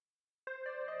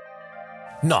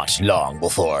Not long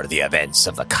before the events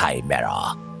of the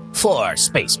Chimera, 4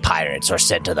 space pirates were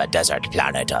sent to the desert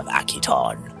planet of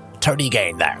Akiton to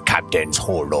regain their captain's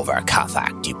hold over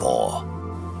Kafak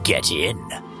Depot. Get in,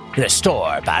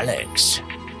 restore balance,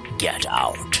 get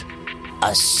out.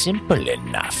 A simple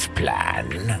enough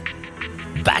plan.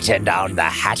 Batten down the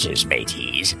hatches,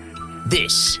 mateys.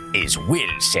 This is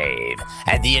Will Save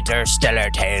and the Interstellar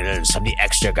Tales from the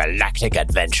Extragalactic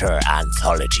Adventure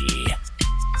Anthology.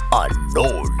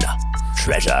 Unknown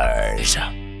Treasures.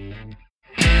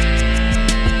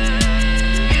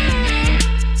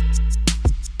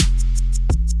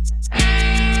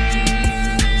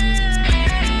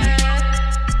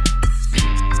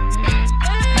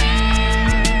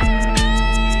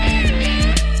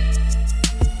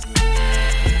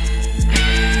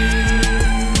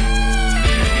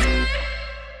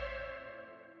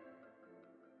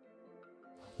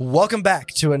 Welcome back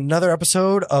to another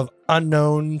episode of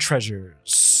Unknown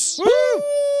Treasures. Woo!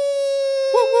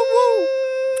 Woo, woo, woo.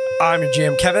 I'm your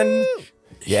GM, Kevin.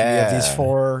 Yeah. We have these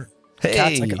 4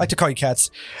 cats. I like to call you cats.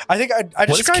 I think I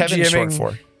What is described Kevin GMing. short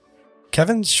for?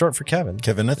 Kevin's short for Kevin.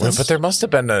 Kevin-ithus? But there must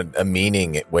have been a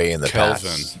meaning way in the Kelvin.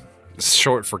 past. It's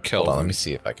short for Kelvin. Hold on, let me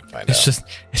see if I can find It's out. just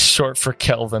it's short for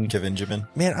Kelvin. Kevin Jimin.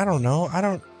 Man, I don't know. I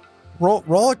don't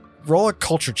roll a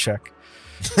culture check.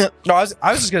 No, I was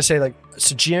just gonna say, like,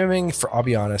 so GMing, I'll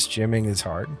be honest, GMing is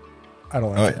hard. I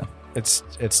don't like it.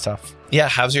 It's tough. Yeah,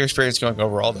 how's your experience going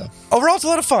overall, though? Overall, it's a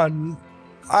lot of fun.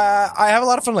 I have a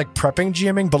lot of fun, like, prepping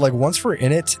GMing, but, like, once we're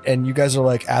in it and you guys are,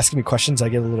 like, asking me questions, I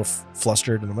get a little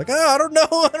flustered and I'm like, I don't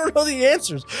know the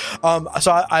answers.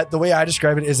 So I the way I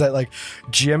describe it is that, like,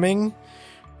 GMing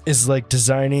is like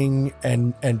designing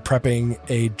and prepping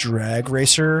a drag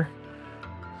racer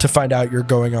to find out you're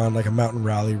going on, like, a mountain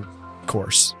rally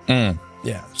course.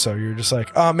 Yeah, so you're just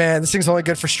like, oh man, this thing's only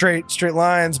good for straight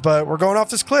lines, but we're going off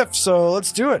this cliff, so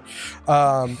let's do it.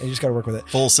 And you just got to work with it.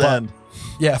 Full send.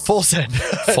 Yeah, full send.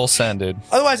 Full send, dude.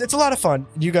 Otherwise, it's a lot of fun.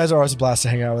 You guys are always a blast to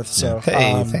hang out with. So,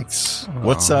 Hey, thanks.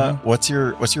 What's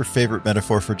your favorite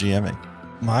metaphor for GMing?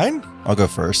 Mine? I'll go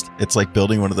first. It's like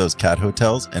building one of those cat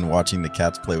hotels and watching the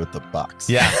cats play with the box.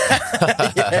 Yeah.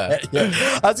 yeah.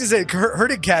 I was gonna say,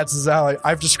 herding cats is how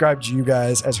I've described you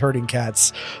guys as herding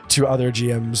cats to other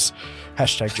GMs.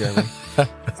 Hashtag Jeremy.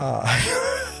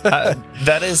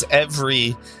 That is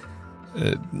every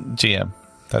GM.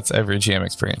 That's every GM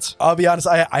experience. I'll be honest.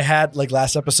 I had, like,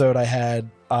 last episode, I had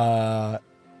a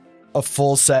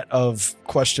full set of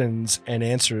questions and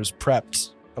answers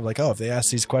prepped. Of like, oh, if they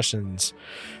ask these questions,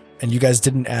 and you guys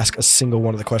didn't ask a single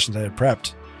one of the questions I had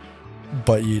prepped,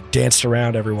 but you danced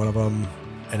around every one of them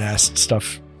and asked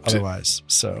stuff otherwise.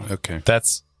 So Okay.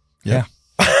 That's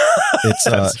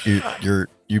It's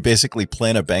you basically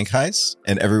plan a bank heist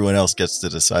and everyone else gets to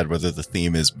decide whether the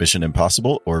theme is Mission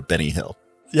Impossible or Benny Hill.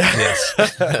 yeah. yeah,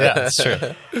 that's true.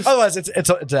 Otherwise, it's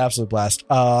an absolute blast.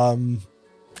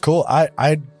 Cool.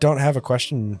 I don't have a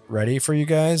question ready for you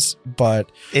guys,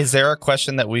 but Is there a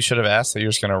question that we should have asked that you're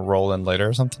just going to roll in later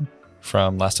or something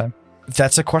from last time?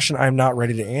 that's a question I'm not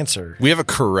ready to answer. We have a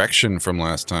correction from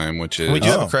last time, which is We do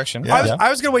have Oh, a correction. yeah. I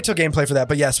was going to wait till gameplay for that,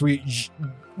 but yes, we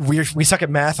suck at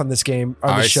math on this game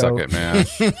on the I show. suck at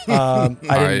math.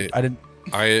 I didn't.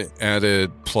 I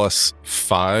added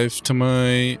 +5 to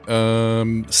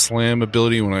my slam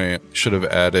ability when I should have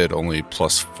added only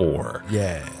 +4.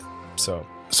 Yeah. So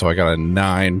So I got a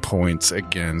 9 points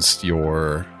against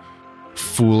your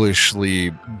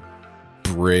foolishly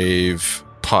brave,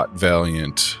 pot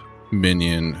valiant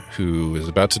minion who is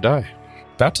about to die.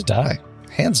 About to die.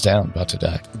 Hands down, about to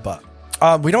die. but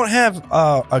we don't have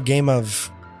a game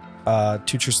of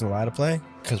 2 Truths and a Lie to play,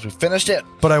 Because we finished it.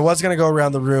 but I was going to go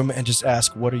around the room and just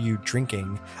ask, what are you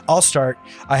drinking? I'll start.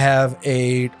 I have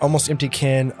a almost empty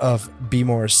can of Be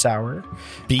More Sour.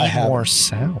 Be I have- more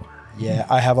sour. Yeah,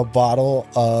 I have a bottle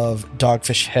of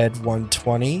Dogfish Head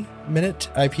 120 minute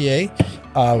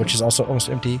IPA, which is also almost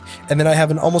empty, and then I have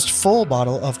an almost full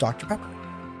bottle of Dr. Pepper.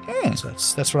 So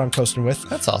that's what I'm coasting with.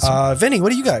 That's awesome. Vinny,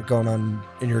 what do you got going on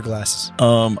in your glasses?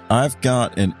 I've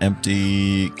got an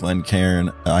empty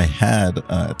Glencairn. I had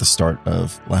at the start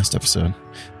of last episode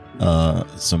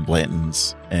some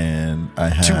Blantons, and I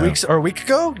had 2 weeks or a week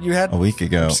ago, you had. a week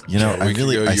ago. You know, A week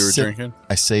ago you were drinking?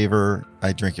 I savor.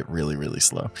 I drink it really, really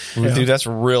slow. Dude, that's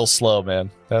real slow, man.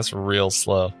 That's real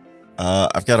slow.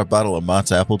 I've got a bottle of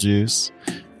Mott's apple juice,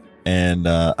 and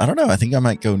I don't know. I think I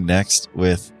might go next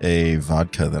with a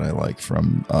vodka that I like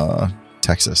from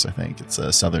Texas. I think it's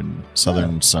a Southern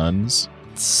Suns.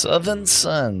 Southern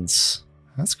Suns.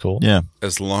 That's cool. Yeah,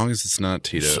 As long as it's not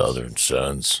Tito's. Southern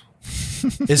Suns.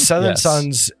 Is Southern Yes.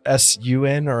 Suns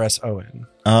SUN or SON?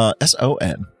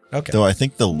 SON. Okay. Though I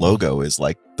think the logo is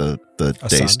like the A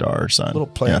day sun. star sun. Little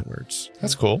play Yeah. on words.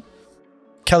 That's cool.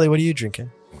 Kelly, what are you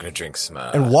drinking? I'm gonna drink some.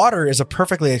 And water is a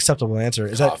perfectly acceptable answer.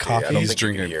 Is that Coffee. I coffee? don't He's think you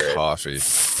can drinking hear it. coffee.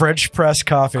 French press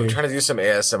coffee. I'm trying to do some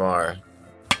ASMR.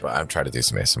 Well, I'm trying to do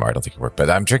some ASMR. I don't think it worked, but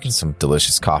I'm drinking some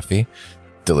delicious coffee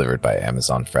delivered by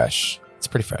Amazon Fresh. It's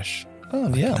pretty fresh.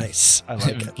 Oh, yeah. Nice. I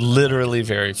like it. Literally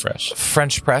very fresh.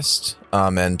 French pressed.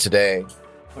 And today,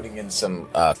 putting in some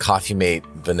Coffee Mate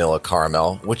vanilla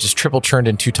caramel, which is triple churned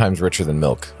and 2 times richer than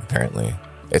milk, apparently.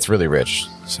 It's really rich.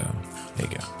 So there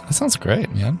you go. That sounds great,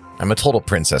 man. I'm a total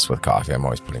princess with coffee. I'm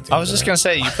always putting things I was just in going to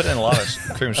say, you put in a lot of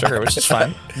cream and sugar, which is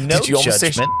fine. No Did you almost say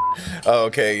judgment. it. Oh,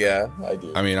 okay. Yeah, I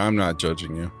do. I mean, I'm not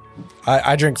judging you.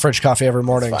 I drink French coffee every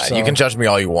morning. Fine. So. You can judge me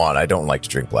all you want. I don't like to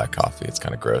drink black coffee. It's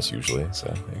kind of gross usually. So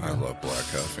there you I go. love black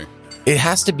coffee. It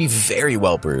has to be very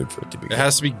well brewed for it to be It good.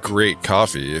 has to be great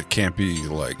coffee. It can't be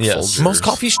like Yes. Folgers. Most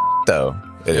coffee though.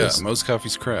 It Yeah, is. most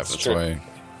coffee's crap. That's true. why.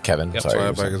 Kevin, Yep. That's sorry. why I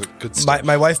you buy were the good stuff.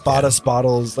 My wife bought us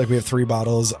bottles, like we have 3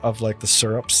 bottles of like the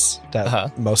syrups that Uh-huh.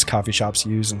 most coffee shops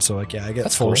use. And so like, yeah, I get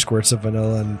That's 4 cool. squirts of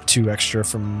vanilla and 2 extra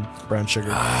from brown sugar.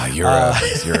 Ah, you Wow.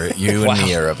 and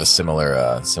me are of a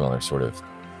similar sort of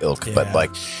ilk. Yeah. But like,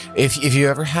 if you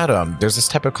ever had there's this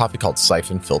type of coffee called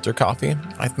siphon filter coffee.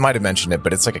 I might have mentioned it,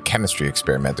 but it's like a chemistry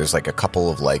experiment. There's like a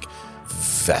couple of like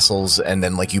vessels, and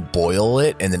then like you boil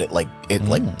it, and then it like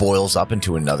boils up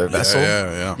into another vessel.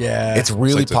 Yeah. yeah. It's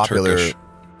really like the popular Turkish.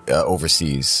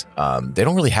 overseas. They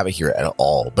don't really have it here at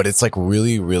all, but it's like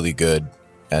really, really good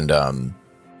and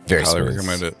very Highly smooth.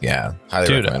 recommend it. Yeah, highly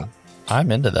Dude, recommend.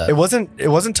 I'm into that. It wasn't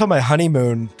until my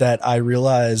honeymoon that I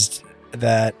realized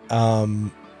that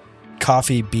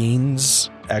coffee beans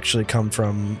actually come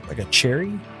from like a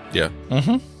cherry.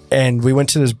 Mm-hmm. And we went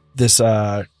to this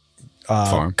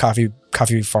Farm.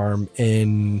 coffee farm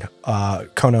in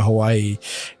Kona, Hawaii,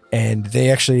 and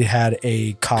they actually had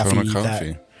a coffee, Kona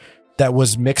coffee. that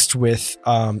was mixed with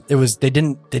they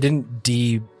didn't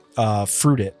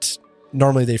fruit it.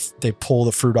 Normally they pull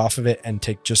the fruit off of it and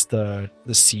take just the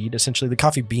seed. Essentially, the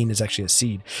coffee bean is actually a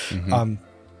seed. Mhm.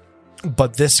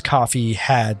 But this coffee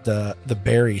had the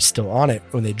berry still on it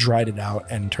when they dried it out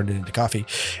and turned it into coffee,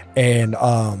 and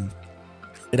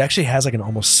it actually has like an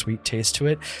almost sweet taste to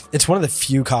it. It's one of the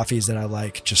few coffees that I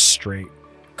like just straight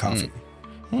coffee.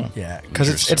 Yeah, because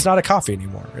Interesting. it's not a coffee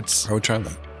anymore. It's I would try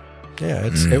that. yeah,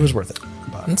 it was worth it.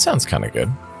 But It sounds kind of good.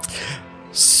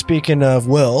 speaking of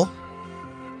Will,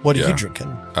 what are Yeah. you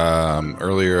drinking?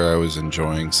 Earlier, I was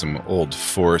enjoying some Old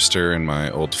Forester in my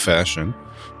old fashioned.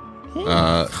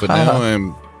 But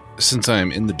now since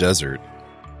I'm in the desert,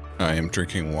 I am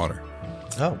drinking water.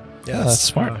 Oh, Yeah, that's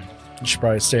smart. You should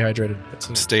probably stay hydrated.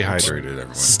 Stay hydrated,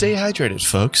 everyone. Stay hydrated,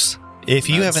 folks. If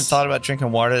you Nice. haven't thought about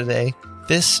drinking water today,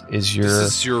 this is your.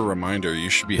 This is your reminder. You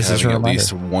should be This is having your at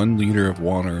least 1 liter of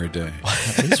water a day.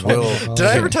 Did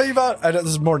I ever tell you about? I know this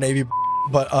is more Navy,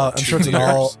 but I'm sure it's in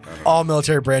all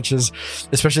military branches,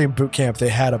 especially in boot camp. They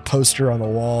had a poster on the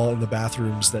wall in the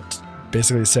bathrooms that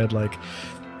basically said like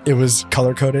it was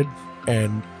color coded,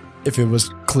 and if it was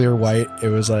clear white, it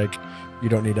was like you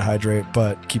don't need to hydrate,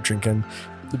 but keep drinking.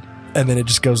 And then it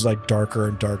just goes like darker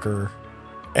and darker,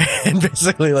 and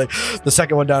basically like the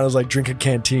second one down is like drink a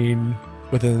canteen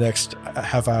within the next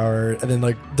half hour, and then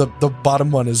like the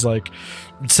bottom one is like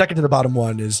second to the bottom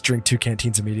one is drink 2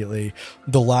 canteens immediately.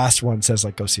 The last one says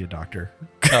like go see a doctor.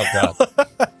 Oh god.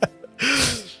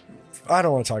 I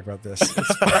don't want to talk about this.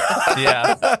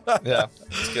 Yeah.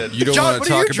 It's good. You don't John, want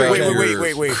to what are talk you about drinking? your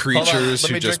Wait. Hold on, creatures let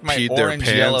who me just drink my peed their orange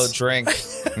yellow pants.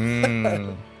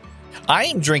 drink. I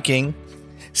am drinking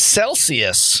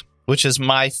Celsius, which is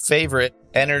my favorite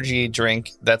energy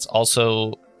drink that's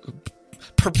also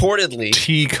purportedly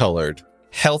Tea colored.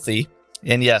 healthy.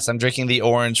 And yes, I'm drinking the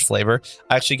orange flavor.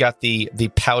 I actually got the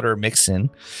powder mix in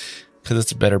because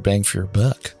it's a better bang for your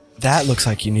buck. That looks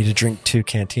like you need to drink 2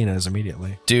 cantinas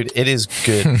immediately. Dude, it is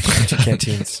good. 2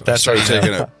 canteens. That's how Started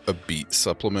you know. taking a beet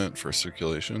supplement for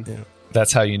circulation. Yeah.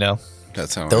 That's how you know.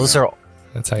 That's how Those I know. are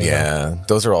That's how you know. yeah.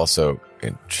 Those are also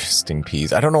interesting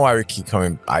peas. I don't know why I keep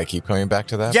coming back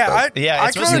to that. Yeah, but Yeah,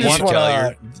 it's I mostly kinda you, just Kelly.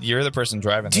 wanna- You're the person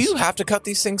driving do this. you have to cut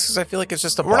these things? Because I feel like it's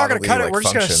just a We're not going to bodily, cut it. like, We're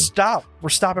just going to function. stop. We're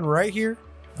stopping right here.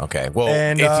 Okay. Well,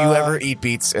 And, if you ever eat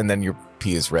beets and then your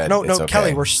pee is red, No, it's no, okay,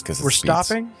 Kelly, we're 'cause it's we're beets.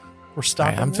 stopping. We're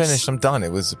stopping. I'm this. finished. I'm done.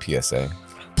 It was a PSA.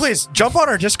 Please jump on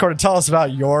our Discord and tell us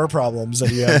about your problems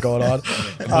that you have going on.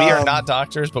 We are not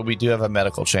doctors, but we do have a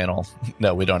medical channel.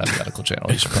 No, we don't have a medical channel.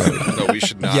 We should probably No, we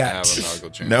should not Yet. have a medical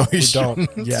channel. No, We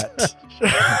don't yet.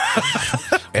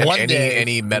 One any, day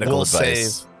any medical we'll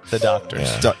advice? save the doctors.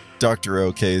 Yeah. Dr.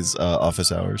 OK's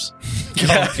office hours.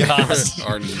 Oh, God.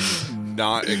 Are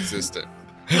not existent.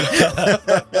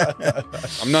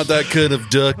 I'm not that kind of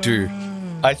doctor.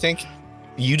 I think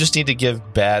you just need to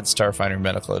give bad Starfinder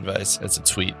medical advice as a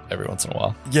tweet every once in a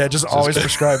while. Yeah, just always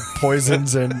prescribe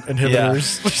poisons and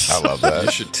inhibitors. I love that.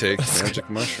 You should take magic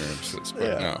mushrooms.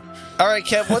 No. All right,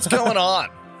 Kev, what's going on?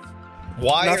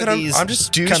 Why Nothing, are I'm- these I'm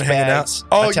just kinda hanging out. douchebags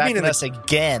Oh, you mean attacking in the- us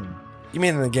again? You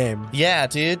mean in the game? Yeah,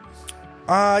 dude.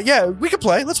 Yeah, we could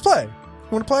play. Let's play. You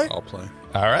want to play? I'll play.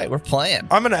 All right, we're playing.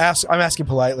 I'm asking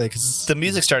politely because The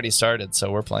music's already started,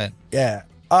 so we're playing. yeah.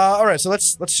 All right, so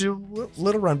let's do a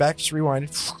little run back. Just rewind.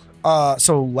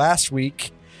 So last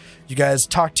week, you guys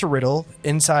talked to Riddle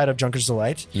inside of Junker's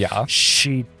Delight. Yeah.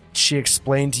 She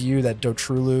explained to you that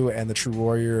Dotrulu and the True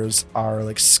Warriors are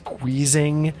like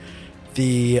squeezing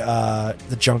the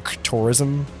junk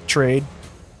tourism trade,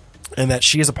 and that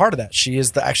she is a part of that. She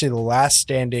is actually the last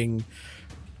standing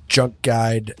junk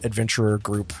guide adventurer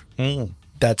group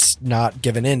that's not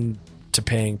given in to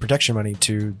paying protection money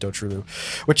to Dotrulu,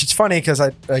 which is funny because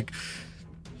I like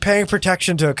paying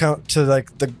protection to account to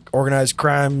like the organized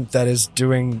crime that is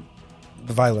doing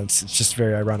the violence. It's just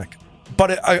very ironic.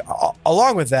 But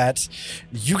along with that,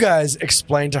 you guys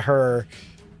explained to her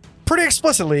pretty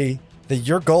explicitly that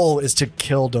your goal is to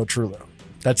kill Dotrulu.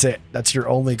 That's it. That's your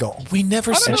only goal. We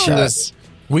never said know. that.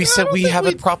 We said we think have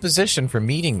we- a proposition for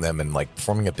meeting them and like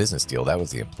forming a business deal. That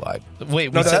was the implied.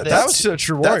 Wait, No, we said that this? was to the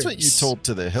True Warriors. That's what you told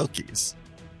to the Hilkies.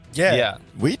 Yeah. Yeah.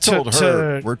 We told To-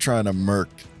 her to- we're trying to murk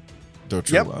Yep.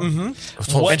 Dotrulu.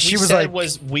 Mm-hmm. What And she we was said like-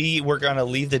 was we were going to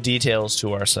leave the details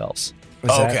to ourselves.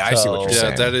 Oh, okay, I see what you're Yeah, Yeah,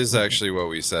 saying. that is actually what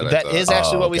we said. That is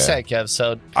actually what we okay. said, Kev.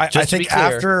 So I just to be think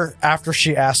clear, after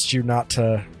she asked you not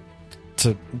to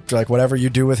like whatever you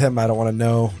do with him, I don't want to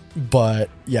know. But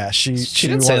yeah, she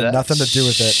didn't say wanted that. nothing to do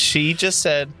with it. She just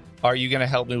said, "Are you going to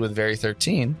help me with Very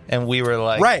 13?" And we were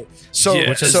like, Right. So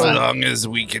as so long as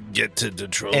we could get to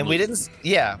Detroit. And we didn't.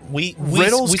 Yeah, we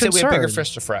Riddle's said we had bigger concern-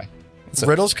 fish to fry. So-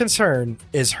 Riddle's concern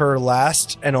is her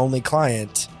last and only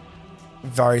client,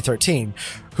 Vari 13,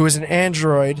 who is an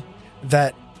android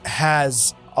that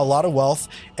has a lot of wealth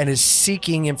and is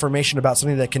seeking information about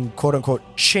something that can quote unquote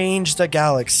change the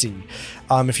galaxy.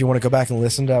 If you want to go back and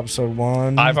listen to episode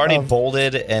 1, I've already of-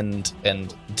 bolded and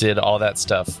did all that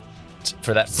stuff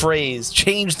for that phrase.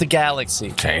 Change the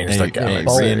galaxy. Change A, the a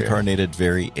galaxy. reincarnated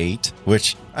very 8,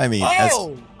 which I mean, as,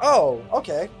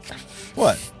 Okay.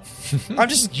 what? I'm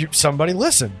just somebody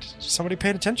listened. Somebody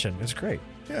paid attention. It's great.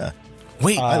 Yeah,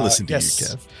 Wait, I listened to yes. you,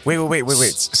 Kev.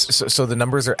 wait. So the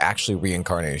numbers are actually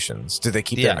reincarnations. Do they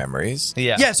keep Yeah. their memories?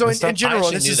 Yeah. Yeah, so And in general, I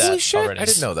actually this knew is- that Holy shit, already. I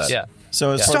didn't know that. Yeah.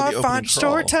 So as part of the opening Starfinder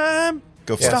story crawl, time.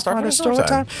 go for Yeah, it. Starfinder story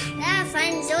time.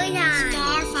 Starfinder story time.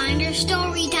 Starfinder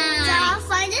story time.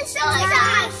 Starfinder story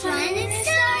time. Starfinder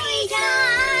story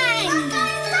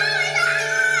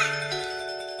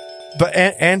time. But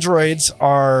androids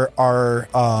are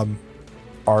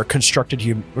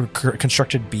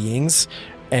constructed beings,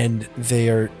 and they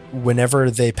are,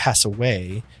 whenever they pass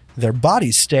away, their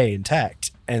bodies stay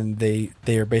intact, and they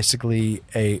are basically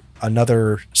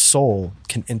another soul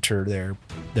can enter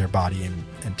their body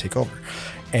and take over.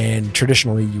 And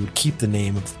traditionally, you would keep the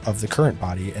name of the current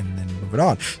body and then move it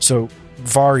on. So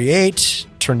Vari 8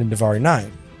 turned into Vari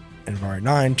 9, and Vari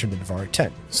 9 turned into Vari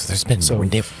 10. So there's been So-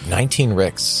 19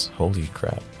 Ricks. Holy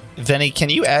crap. Vinny, can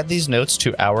you add these notes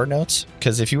to our notes?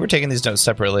 Because if you were taking these notes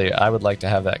separately, I would like to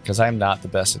have that because I'm not the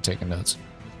best at taking notes.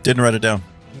 Didn't write it down.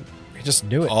 You just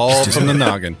knew it. all from the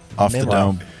noggin. Off the Memo.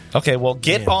 dome. Okay, well,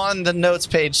 get Man. on the notes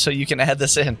page so you can add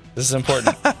this in. This is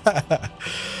important.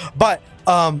 But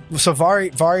so Vari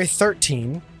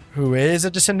 13, who is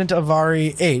a descendant of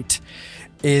Vari 8,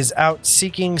 is out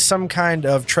seeking some kind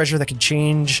of treasure that can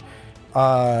change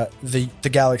the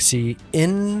galaxy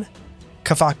in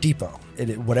Kafak Depot.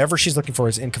 Whatever she's looking for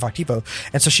is in Kafak Depot,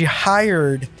 and so she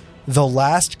hired the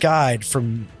last guide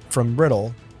from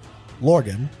Riddle,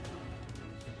 Lorgan,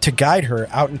 to guide her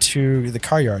out into the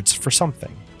car yards for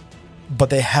something, but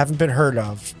they haven't been heard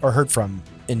of or heard from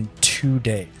in 2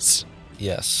 days.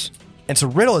 Yes. And so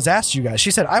Riddle has asked you guys, she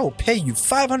said, I will pay you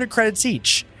 500 credits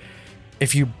each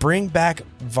if you bring back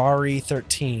Vari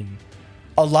 13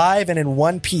 alive and in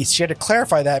one piece. She had to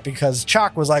clarify that because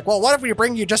Chalk was like, well, what if we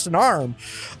bring you just an arm?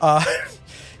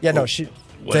 Yeah, no, What if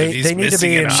they he's need to missing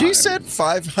be an in arm? She said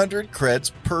 500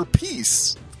 creds per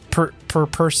piece. per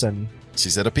person. She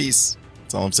said a piece.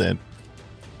 That's all I'm saying.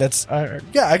 That's,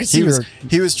 yeah, I could see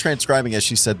He was transcribing as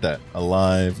she said that.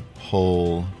 Alive,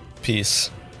 whole, Peace.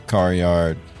 car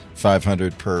yard,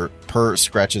 500 per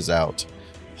scratches out.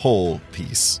 Whole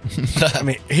piece. I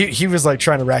mean, he was like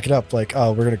trying to rack it up, like,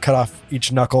 oh, we're going to cut off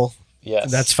each knuckle.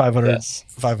 Yes. That's 500, Yes.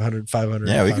 500, 500.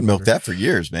 Yeah, we can milk 500. that for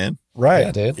years, man. Right.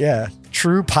 Yeah, dude. Yeah.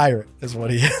 true pirate is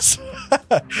what he is.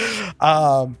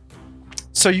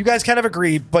 So you guys kind of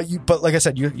agree, but like I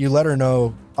said, you let her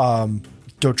know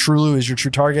Dotrulu is your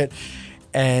true target,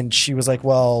 and she was like,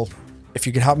 well, if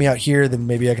you can help me out here, then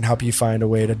maybe I can help you find a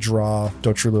way to draw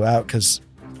Dotrulu out, because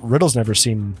Riddle's never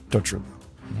seen Dotrulu.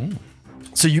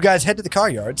 So you guys head to the car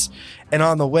yards, and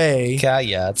on the way,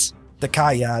 the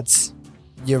car yards,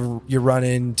 you run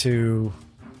into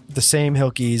the same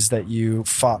Hilkies that you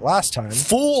fought last time.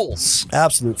 Fools!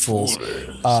 Absolute fools.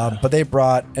 But they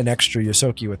brought an extra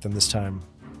Yosoki with them this time.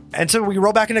 And so we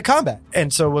roll back into combat.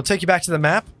 And so we'll take you back to the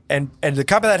map. And the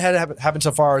combat that had happened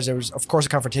so far is there was, of course, a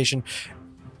confrontation.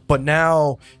 But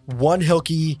now one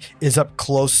Hilki is up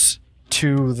close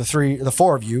to the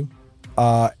four of you.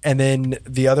 And then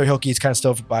the other Hilki is kind of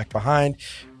still back behind.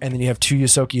 And then you have two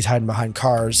Yosokis hiding behind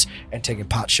cars and taking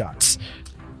pot shots.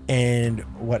 And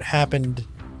what happened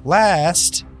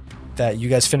last, that you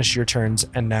guys finished your turns,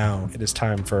 and now it is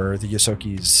time for the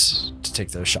Yosokis to take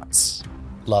their shots.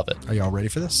 Love it. Are y'all ready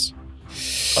for this?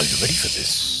 Are you ready for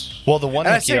this? Well, the one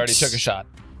And I Hilki think already took a shot.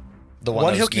 The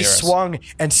One that was Hilki near us. swung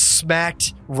and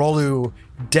smacked Rolu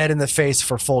dead in the face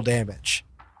for full damage.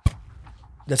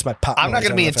 That's my pop. I'm not noise. going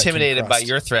to I be don't know if that came intimidated by across.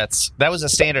 your threats. That was a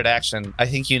standard action. I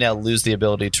think you now lose the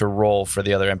ability to roll for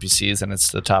the other NPCs, and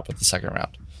it's the top of the second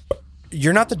round.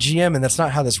 You're not the GM, and that's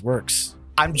not how this works.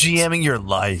 I'm GMing your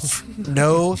life.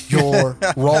 Know your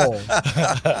role.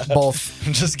 Both.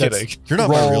 I'm just That's kidding. You're not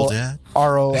my roll real dad.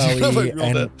 ROLE You're not my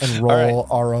real and roll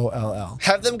ROLL.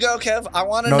 Have them go, Kev. I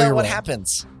want to Know know your what role.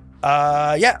 happens.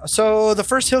 Yeah. So the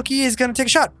first Hilki is going to take a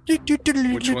shot.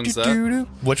 Which one's that?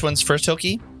 Which one's first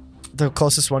Hilki? The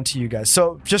closest one to you guys.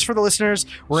 So just for the listeners,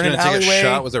 we're She's in an gonna take alleyway. a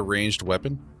shot with a ranged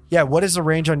weapon. Yeah. What is the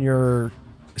range on your?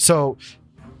 So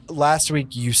last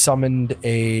week you summoned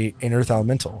an Earth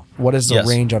Elemental. What is the Yes.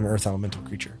 range on an Earth Elemental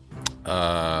creature?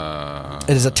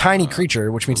 It It is a tiny creature,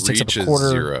 which means it takes up a quarter.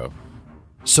 0.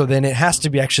 So then it has to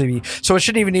be actually. So it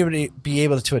shouldn't even be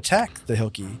able to attack the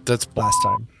Hilki That's last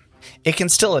time. It can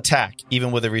still attack,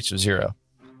 even with a reach of 0.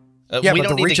 Yeah, we but don't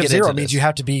the need reach to of get 0 into means this. you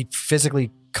have to be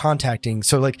physically contacting.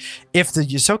 So like, if the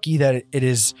Yosoki that it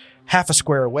is half a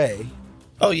square away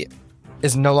Oh, yeah.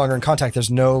 is no longer in contact, there's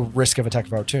no risk of attack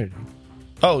of opportunity.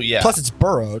 Oh, yeah. Plus, it's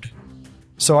burrowed.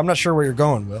 So I'm not sure where you're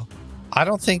going, Will. I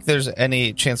don't think there's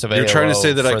any chance of You're trying to AOO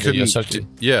say that I for the couldn't. Yosoki.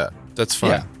 Yeah, that's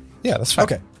fine. Yeah. Yeah, that's fine.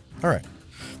 Okay. All right.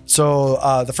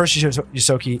 So the first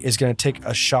Yosoki is going to take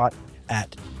a shot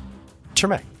at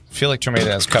Terme. I feel like Termata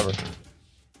has cover.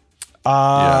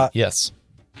 Yes.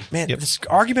 Man, Yep. this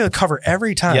argument will cover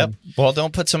every time. Yep. Well,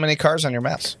 don't put so many cars on your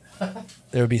maps.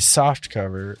 There would be soft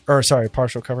cover, or sorry,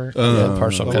 partial cover. Yeah,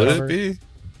 partial Would cover. it be?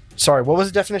 Sorry, what was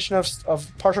the definition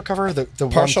of partial cover? The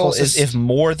Partial one is closest- if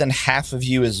more than half of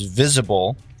you is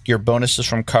visible. Your bonuses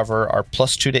from cover are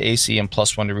 +2 to AC and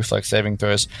 +1 to reflex saving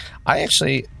throws.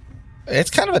 It's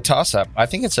kind of a toss-up. I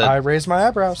think I raised my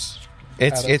eyebrows.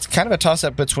 it's kind of a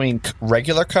toss-up between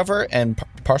regular cover and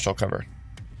partial cover.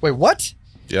 Wait, what?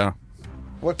 Yeah.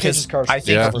 What cases cars? I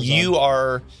think Yeah. you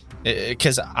are,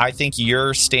 because I think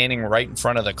you're standing right in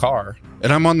front of the car.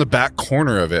 And I'm on the back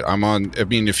corner of it. I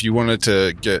mean, if you wanted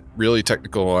to get really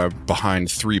technical, I'm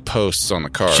behind 3 posts on the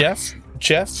car.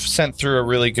 Jeff sent through a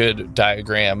really good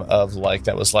diagram of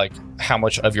that was how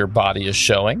much of your body is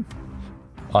showing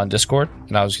on Discord,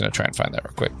 and I was going to try and find that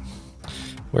real quick.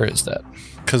 Where is that?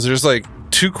 Because there's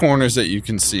 2 corners that you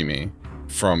can see me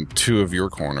from 2 of your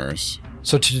corners.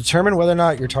 So to determine whether or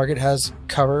not your target has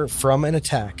cover from an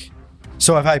attack,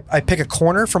 so if I pick a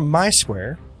corner from my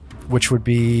square, which would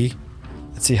be,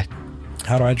 let's see,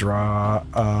 how do I draw?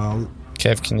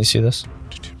 Kev, can you see this?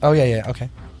 Oh yeah, okay.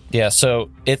 Yeah, so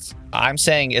I'm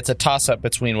saying it's a toss-up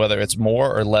between whether it's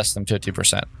more or less than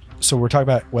 50%. So we're talking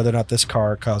about whether or not this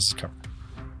car causes cover.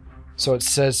 So it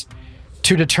says,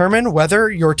 to determine whether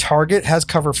your target has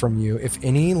cover from you, if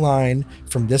any line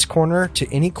from this corner to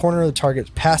any corner of the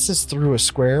target passes through a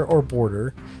square or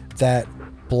border that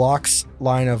blocks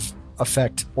line of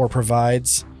effect or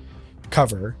provides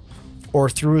cover, or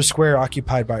through a square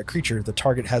occupied by a creature, the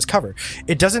target has cover.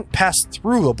 It doesn't pass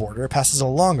through a border, it passes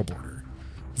along a border.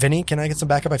 Vinny, can I get some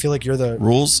backup? I feel like you're the...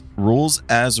 Rules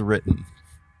as written.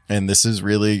 And this is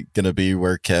really going to be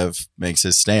where Kev makes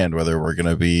his stand, whether we're going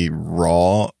to be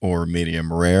raw or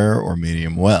medium rare or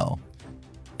medium well.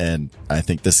 And I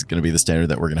think this is going to be the standard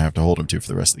that we're going to have to hold him to for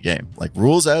the rest of the game.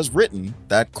 Rules as written,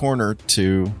 that corner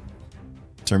to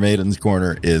Termaiden's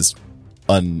corner is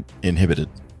uninhibited.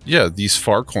 Yeah, these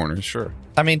far corners, sure.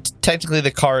 I mean, technically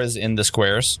the car is in the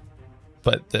squares,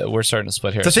 but we're starting to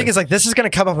split here. The thing is, like, this is going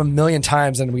to come up a million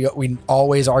times, and we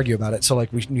always argue about it. So,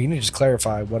 like, we need to just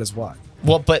clarify what is what.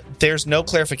 well, but there's no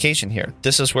clarification here.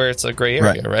 This is where it's a gray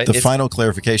area, right? The It's- final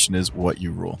clarification is what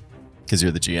you rule because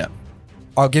you're the GM.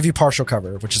 I'll give you partial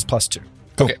cover, which is +2.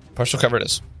 Okay, partial cover it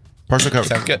is. Partial cover.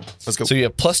 Sounds good. Let's go. So you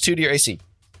have +2 to your AC.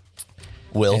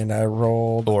 Will And I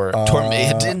rolled or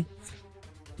Tormaiden?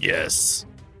 Yes.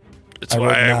 That's I rolled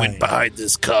why I 9. went behind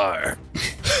this car.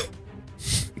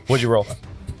 What'd you roll?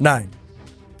 9.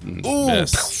 Ooh,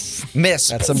 miss.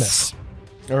 That's a miss.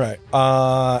 All right.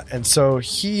 And so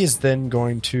he is then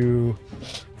going to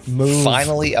move.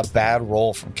 Finally, a bad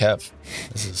roll from Kev.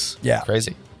 This is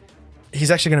crazy. He's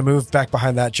actually going to move back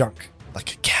behind that junk.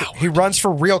 Like a cow. He runs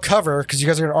for real cover because you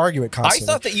guys are going to argue it I constantly.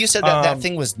 thought that you said that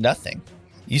thing was nothing.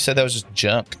 You said that was just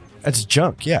junk. It's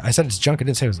junk. Yeah, I said it's junk. I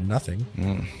didn't say it was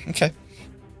nothing. Okay.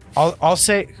 I'll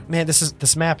say, man,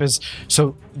 this map is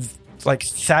so like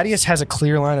Thaddeus has a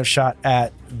clear line of shot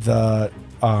at the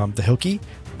Hilki,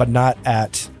 but not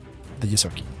at the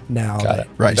Yusoki. Now, Got it.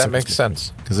 Right. That makes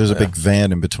sense. Because there's a big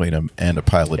van in between them and a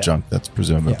pile of Yeah. junk that's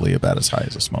presumably about as high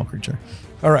as a small creature.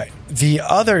 All right. The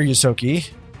other Yusoki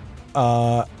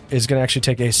is going to actually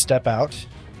take a step out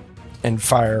and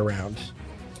fire around.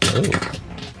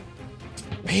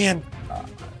 Man,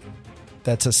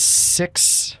 that's a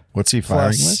 6 What's he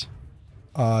firing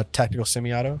plus tactical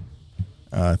semi-auto. with?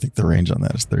 I think the range on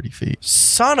that is 30 feet.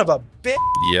 Son of a bitch.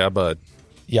 Yeah, bud.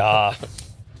 Yeah.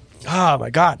 Oh, my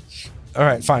God. All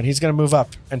right, fine. He's going to move up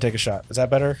and take a shot. Is that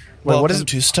better? Wait, what is it?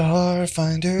 to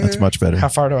Starfinder? That's much better. How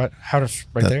far do I? Right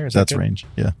there? Is that that's good? range.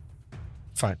 Yeah.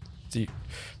 Fine. The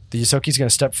Yusoki's going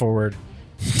to step forward,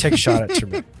 take a shot at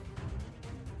Termin.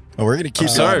 Oh, we're going to keep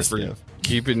Sorry going, for Steve.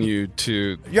 keeping you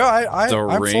to Yeah, the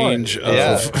I'm range for of. it.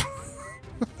 Yeah.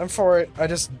 I'm for it.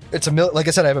 It's like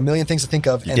I said, I have a million things to think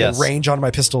of, and Yes. the range on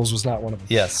my pistols was not one of them.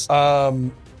 Yes.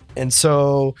 And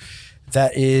so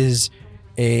that is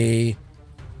a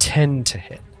 10 to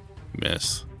hit.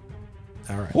 Miss.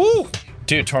 All right. Woo!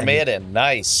 Dude, Tormaiden,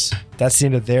 nice. That's the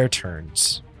end of their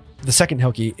turns. The second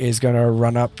Hilki is going to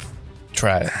run up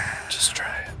Try it. Just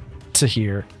try it. to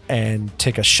here and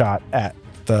take a shot at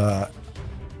the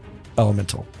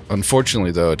elemental.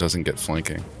 Unfortunately, though, it doesn't get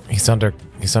flanking. He's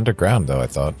underground though, I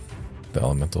thought. The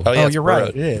elemental. Oh, yeah, Oh, it's you're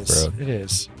right. burrowed. It is. Burrowed. It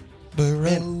is.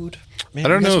 Burrowed. Man, I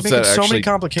don't you guys know are if making that so many actually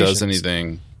complications. does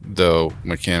anything, though,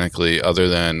 mechanically, other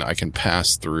than I can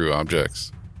pass through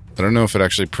objects. I don't know if it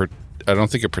actually. I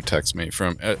don't think it protects me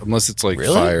from, unless it's like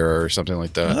Really? fire or something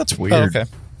like Oh, that. that's weird. Oh, okay.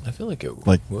 I feel like it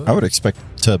Like, would. I would expect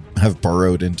to have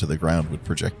burrowed into the ground would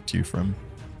project you from.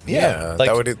 Yeah, like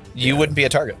that would. you wouldn't be a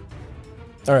target.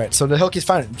 All right, so the Hilki's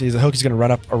fine. The Hilki's going to run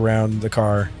up around the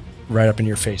car, right up in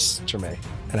your face, Jermaine.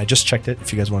 And I just checked it.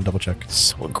 If you guys want to double check.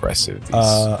 So aggressive. These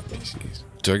NPCs.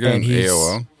 Do I get an and he's-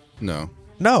 AOO? No.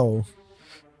 No.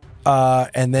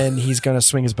 And then he's going to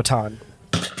swing his baton.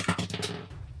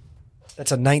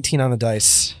 That's a 19 on the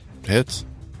dice. Hits?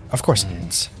 Of course it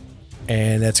is.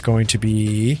 And that's going to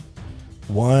be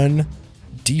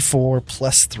 1d4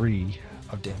 plus 3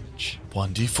 of damage.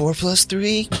 1d4 plus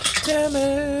 3.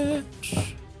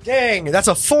 Dang, that's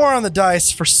a 4 on the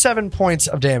dice for 7 points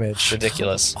of damage.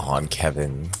 Ridiculous. On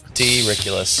Kevin.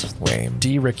 D-ridiculous. Lame.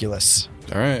 D-ridiculous.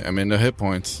 All right, I'm into hit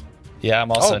points. Yeah,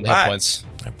 I'm also in hit Alright. points.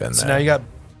 I've been So there. now you got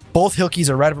both Hilkies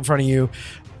are right up in front of you.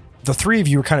 The three of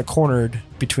you are kind of cornered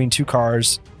between two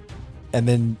cars, and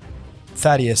then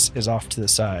Thaddeus is off to the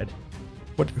side.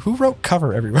 Who wrote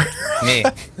cover everywhere? Me.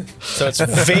 So it's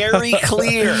very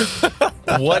clear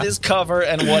what is cover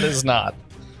and what is not.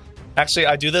 Actually,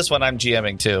 I do this when I'm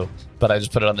GMing too, but I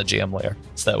just put it on the GM layer.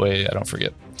 So that way I don't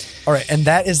forget. All right, and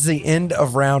that is the end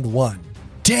of round 1.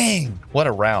 Dang. What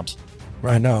a round.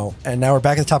 I know. And now we're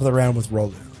back at the top of the round with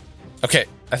Rolu. Okay,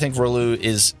 I think Rolu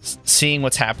is seeing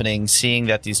what's happening, seeing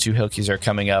that these two Hilkies are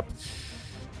coming up,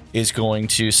 is going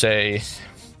to say,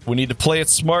 we need to play it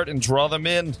smart and draw them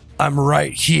in. I'm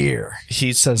right here.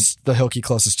 He Says the Hilkie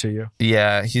closest to you.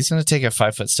 Yeah, he's going to take a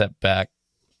 5-foot step back.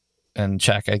 And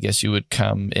Chuck, I guess you would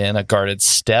come in a guarded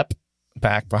step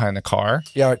back behind the car.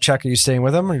 Yeah, all right, Chuck, are you staying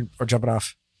with him or jumping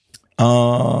off?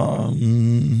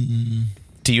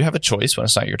 Do you have a choice when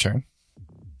it's not your turn?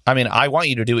 I mean, I want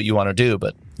you to do what you want to do,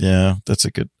 but Yeah, that's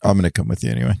a good. I'm going to come with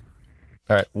you anyway.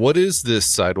 What is this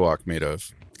sidewalk made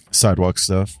of? Sidewalk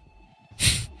stuff.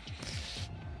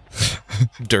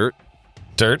 Dirt?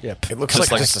 dirt? Yep. It looks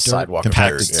Just like like just a dirt. sidewalk of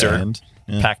Compacted dirt. sand.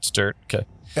 Yeah. Packed dirt. Okay.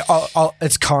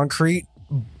 It's concrete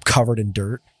covered in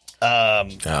dirt. Oh,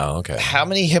 okay. How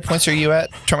many hit points are you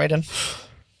at, Tormaiden?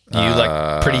 You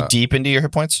like pretty deep into your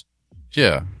hit points?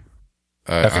 Yeah.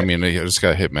 Okay. I mean, I just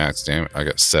got hit max damage. I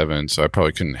got 7, so I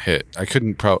probably couldn't hit. I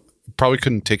couldn't probably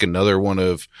couldn't take another one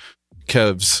of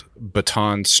Kev's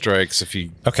baton strikes if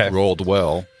he rolled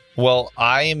well. Well,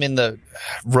 I am in the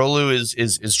Rolu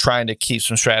is trying to keep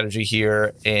some strategy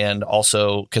here, and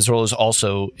also because Rolu's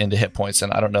also into hit points,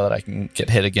 and I don't know that I can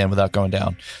get hit again without going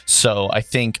down. So I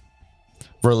think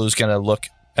Rolu's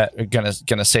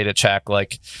gonna say to Chak,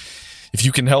 like, if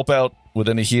you can help out with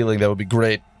any healing, that would be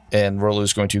great. And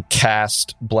Rolu's going to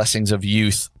cast Blessings of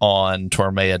Youth on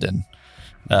Tormaedan.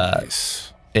 Nice.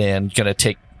 And gonna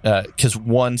take because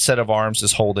one set of arms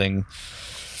is holding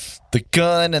the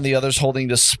gun and the other's holding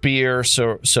the spear.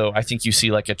 So I think you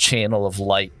see like a channel of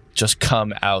light just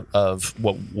come out of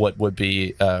what would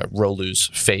be Rolu's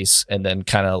face, and then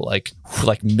kind of like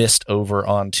mist over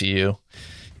onto you.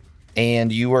 And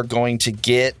you are going to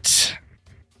get.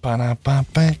 It's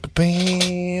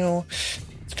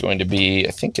going to be,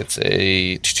 I think it's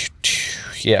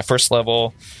first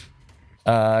level.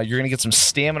 You're going to get some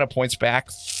stamina points back.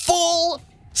 Full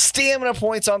stamina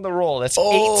points on the roll. That's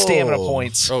 8 stamina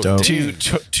points to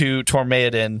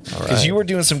Tormaedan, because you were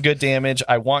doing some good damage.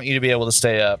 I want you to be able to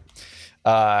stay up.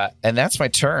 And that's my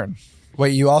turn.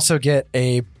 Wait, you also get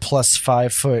a plus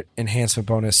 5 foot enhancement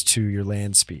bonus to your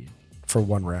land speed for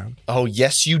 1 round. Oh,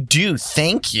 yes, you do.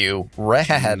 Thank you.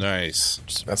 Rad. Nice.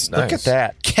 That's nice. Look at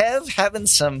that. Kev having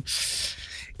some...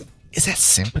 Is that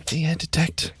sympathy I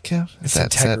detect, Kev? It's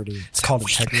integrity. It's called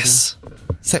integrity. Is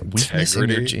that weakness in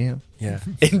your GM? Yeah.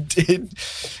 And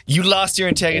you lost your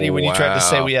integrity when you tried to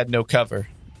say we had no cover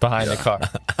behind the car.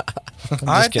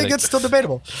 I think it's still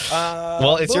debatable.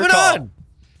 Well, it's your moving call. on.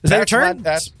 Is that your turn?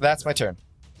 That's my turn.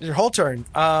 Your whole turn.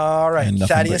 All right. And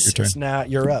nothing but Thaddeus, your turn. it's now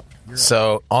you're up.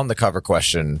 So on the cover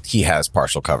question, he has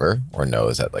partial cover, or no?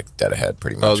 Is that like dead ahead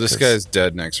pretty much? Oh, this guy's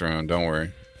dead next round. Don't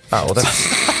worry. Oh, well,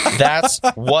 that's That's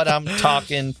what I'm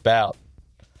talking about.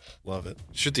 Love it.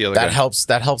 Shoot the other guy.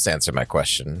 that helps answer my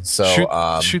question.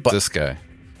 So shoot but, this guy.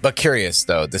 But curious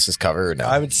though, this is cover or no?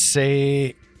 I would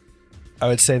say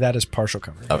that is partial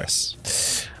cover. Okay.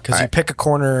 Yes. Because you Alright. pick a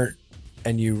corner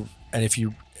and if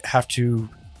you have to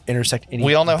intersect any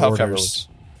We all know how cover borders-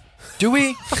 works. Do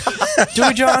we? Do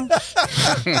we, John?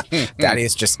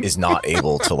 Thaddeus just is not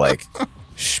able to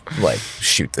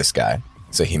shoot this guy,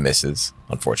 so he misses.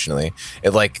 Unfortunately,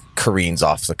 it careens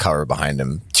off the cover behind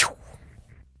him. It's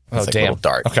Oh, a damn. little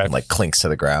dart, Okay. and clinks to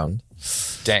the ground.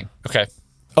 Dang. Okay.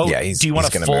 Oh, Yeah, do you want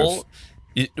he's a gonna full...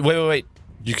 Wait.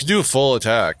 You could do a full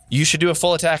attack. You should do a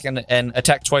full attack and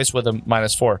attack twice with a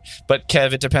 -4. But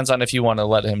Kev, it depends on if you want to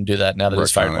let him do that now that he's Work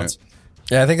fired on once.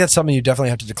 Yeah, I think that's something you definitely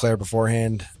have to declare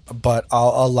beforehand, but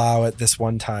I'll allow it this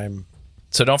one time.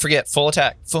 So don't forget, full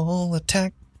attack. Full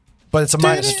attack. But it's a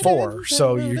 -4,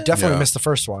 so you definitely Yeah. missed the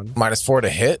first one, -4 to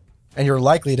hit. and you're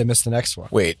likely to miss the next one.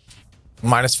 Wait,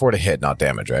 -4 to hit, not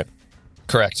damage, right?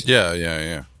 Correct. Yeah.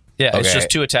 Yeah, it's Okay. just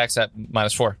 2 attacks at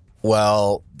 -4.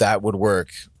 Well, that would work.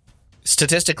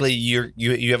 Statistically, you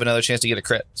have another chance to get a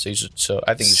crit. So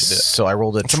I think you should do it. So I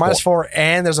rolled a It's a -4,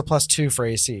 and there's a +2 for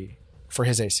AC, for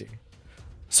his AC.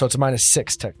 So it's a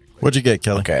 -6 technically. What'd you get,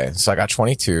 Kelly? Okay, so I got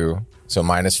 22. So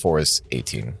 -4 is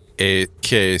 18.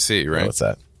 KAC, right? What's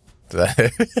that?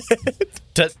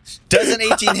 Does an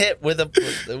 18 hit with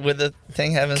a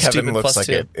thing having Kevin stupid looks +2?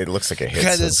 like it looks like it hits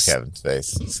Because Kevin's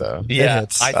face. So Yeah,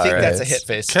 hits. I think All that's a right. hit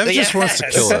face. Kev just wants to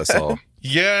kill us all.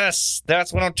 Yes,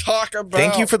 that's what I'm talking about.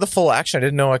 thank you for the full action. I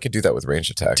didn't know I could do that with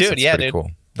ranged attacks. Dude, That's yeah, pretty dude.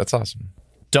 cool. That's awesome.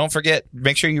 Don't forget,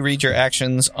 make sure you read your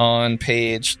actions on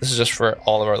page. This is just for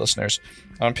all of our listeners.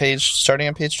 Starting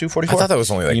on page I 244. thought that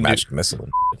was only You can do- magic missile,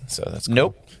 so that's cool.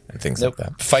 Nope. And things Nope. like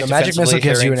that. Fight The magic missile defensively,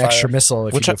 gives you carrying an extra fire. missile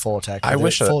if Which you I- do full attack. I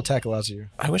wish full attack allows you.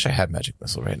 I wish I had magic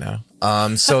missile right now.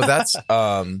 So that's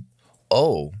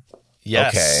oh,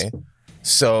 Yes. okay.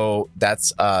 So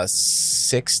that's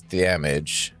 6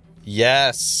 damage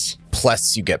Yes.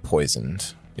 plus you get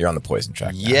poisoned. You're on the poison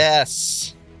track. now.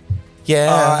 Yes.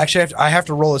 Yeah. Actually, I have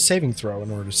to roll a saving throw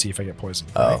in order to see if I get poisoned.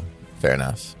 Oh, fair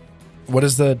enough. What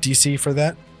is the DC for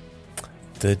that?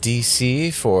 The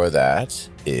DC for that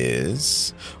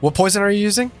is What poison are you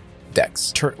using?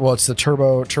 Dex. It's the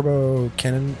turbo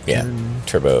cannon. Yeah.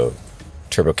 Turbo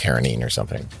Carinine or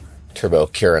something. Turbo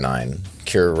Carinine.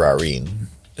 Curarine.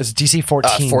 It's DC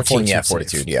 14. 14, yeah,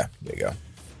 fortitude 42. save. Yeah, there you go.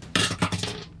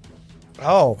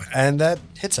 Oh, and that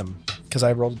hits him because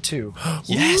I rolled a 2.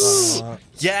 Yes.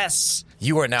 Yes.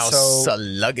 You are now So-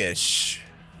 sluggish.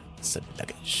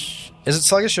 Sluggish. Is it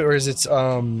sluggish or is it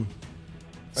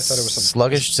I thought it was something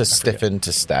Sluggish to I forget. stiffen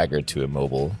to staggered to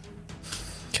immobile.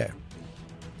 Okay.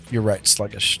 You're right,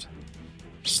 sluggish.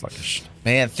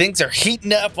 Man, things are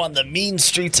heating up on the mean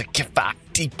streets of Kifak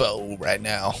Depot right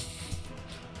now.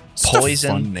 Such a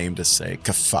Poison. fun name to say.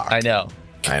 Kafak. I know.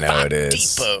 I know it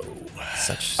is. Depot.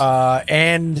 Such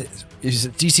And He's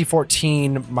at DC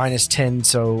 14 minus 10,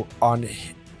 so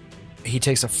he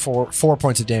takes a 4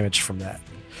 points of damage from that.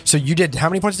 So you did how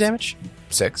many points of damage?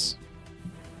 6.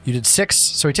 You did 6,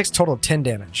 so he takes a total of 10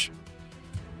 damage.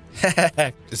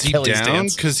 Is he Kelly's down?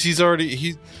 dance. Because he's already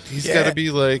he's got to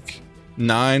be like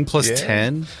 9 plus Yeah.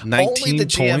 10, Only 19 the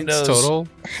GM points knows total.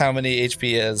 how many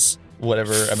HP is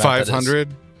whatever amount 500.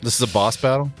 This is a boss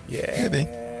battle. Yeah. Maybe.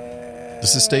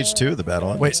 This is stage 2 of the battle.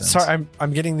 That Wait, makes sense. sorry,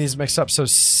 I'm getting these mixed up. So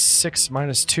 6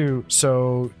 minus 2,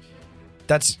 so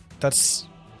that's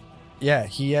yeah,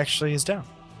 he actually is down.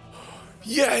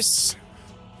 Yes.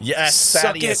 Yes,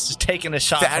 Suck Thaddeus is taking a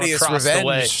shot Thaddeus, from across the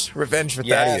way. revenge. Revenge for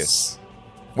Yes. Thaddeus.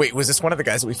 Wait, was this one of the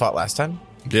guys that we fought last time?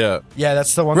 Yeah. Yeah,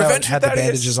 that's the one Revenge that had for the Thaddeus.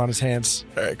 bandages on his hands.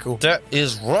 All right, cool. That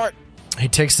is right. He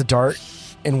takes the dart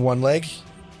in one leg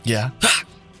Yeah.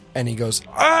 and he goes,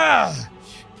 ah!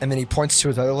 And then he points to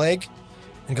his other leg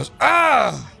and goes,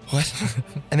 ah! What?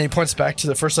 And then he points back to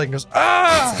the first leg and goes,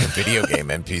 ah! The video game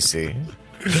NPC.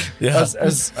 Yeah.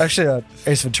 As actually a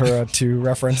Ace Ventura 2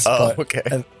 reference. Oh, but,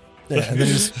 okay. And then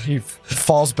he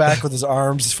falls back with his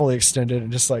arms fully extended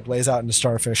and just like lays out into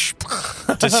starfish.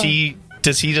 Does he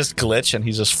just glitch and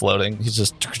he's just floating? He's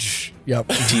just Yep.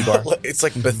 T-bar. It's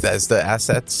like Bethesda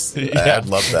assets. Yeah. I'd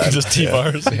love that. Just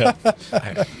T-bars. Yeah.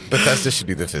 Bethesda should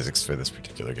do the physics for this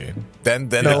particular game. Then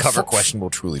No, the cover for- question will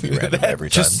truly be random every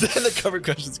time. Just the cover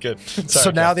question's good. Sorry,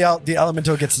 So now the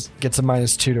elemental gets a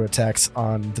 -2 to attacks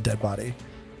on the dead body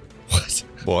what?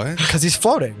 What? because he's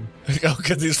floating. Oh,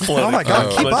 because he's floating. Oh my God,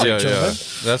 keep up, yeah, gentlemen.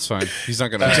 That's fine. He's not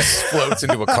gonna. Just floats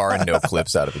into a car and no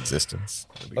clips out of existence.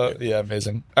 That'd be good. Yeah,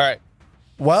 amazing. All right.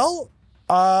 Well,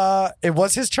 it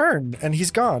was his turn and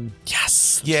he's gone.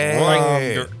 Yes.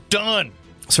 Yay. You're done.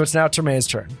 So it's now Termay's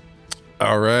turn.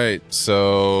 All right.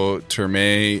 So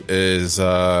Termay is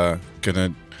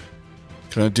gonna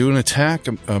do an attack,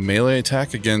 a melee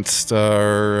attack against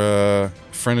our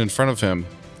friend in front of him.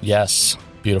 Yes.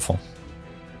 Beautiful.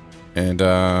 And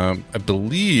I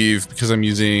believe because I'm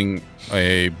using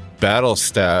a battle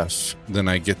staff, then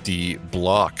I get the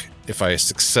block if I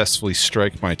successfully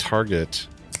strike my target.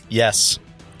 Yes.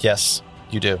 Yes,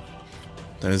 you do.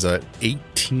 That is a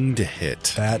 18 to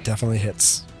hit. That definitely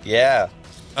hits. Yeah.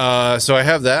 So I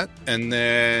have that, and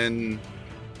then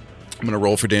I'm gonna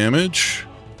roll for damage.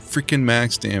 Freaking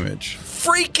max damage.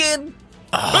 Freaking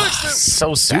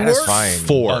So satisfying.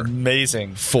 4.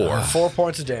 amazing. 4. 4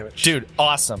 points of damage. Dude,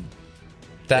 awesome.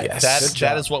 Yes.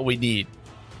 That is what we need.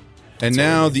 And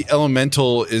now the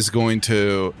elemental is going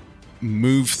to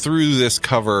move through this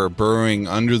cover, burrowing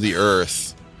under the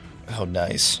earth, Oh,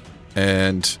 nice.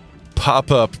 and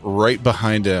pop up right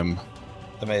behind him.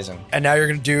 Amazing. And now you're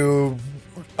going to do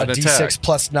a An D6 attack.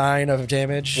 plus 9 of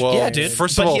damage. Well, Yeah, dude,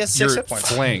 First but of all, he has 6 you're hit points.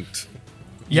 flanked.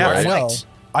 yeah, I Right. know.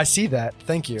 I see that.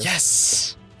 Thank you.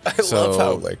 Yes. I So- love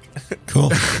how like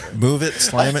Cool. Move it,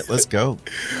 slam it, let's go.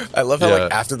 I love how Yeah.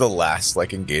 like after the last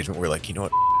like engagement we're like, you know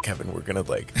what, Kevin, we're gonna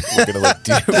do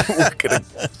we're gonna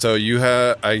So you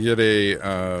have, I get a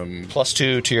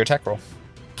 +2 to your attack roll.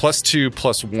 +2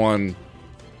 +1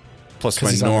 plus 'Cause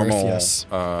my he's on Earth, normal. yes.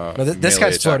 No, No, this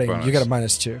guy's floating. You got a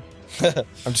 -2.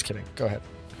 I'm just kidding. Go ahead.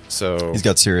 So He's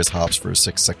got serious hops for a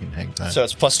 6-second hang time. So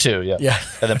it's +2, yeah. Yeah.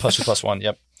 And then +2 +1,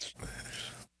 yep.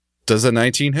 does a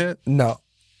 19 hit? No.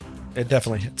 It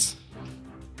definitely hits.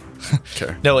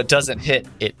 Okay. No, it doesn't hit.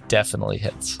 It definitely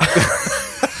hits.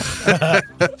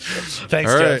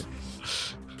 Thanks, All Jeff. right.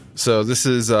 So this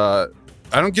is I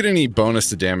don't get any bonus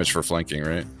to damage for flanking,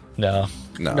 right? No.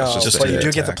 No, No, it's just but a you hit.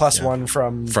 do get the attack, +1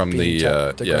 from From being the,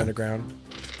 tapped to yeah. ground to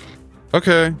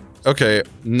ground. Okay.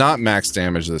 Not max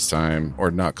damage this time,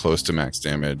 or not close to max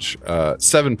damage.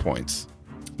 7 points.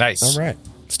 Nice. All right.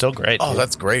 Still great. Oh, dude.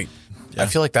 that's great. I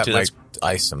feel like that Dude, might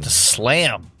ice him the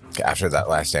slam. after that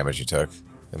last damage you took.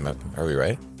 Are we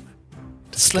right?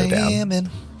 Does he go down? Slamming.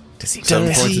 Does he go 7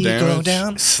 down? points of he go damage.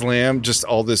 down? Slam. Just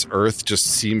all this earth just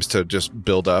seems to just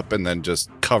build up and then just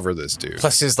cover this dude.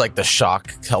 Plus his like the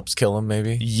shock helps kill him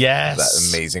maybe. Yes. That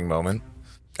amazing moment.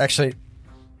 Actually,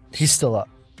 he's still up.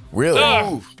 Really?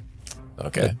 Oh.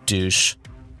 Okay. Douche.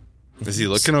 Is he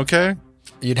looking okay?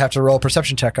 You'd have to roll a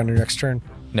perception check on your next turn.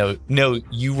 No,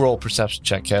 you roll perception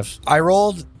check, Kev. I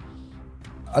rolled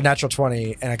a natural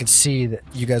 20, and I could see that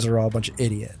you guys are all a bunch of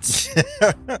idiots.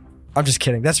 I'm just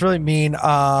kidding. That's really mean.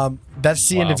 That's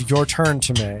the end Wow. of your turn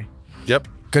to me. Yep.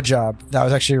 Good job. That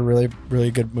was actually a really,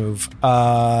 really good move.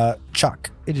 Chuck,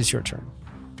 it is your turn.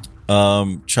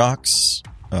 Chalk's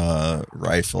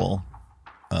rifle.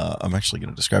 I'm actually going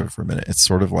to describe it for a minute. It's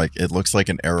sort of like, it looks like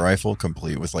an air rifle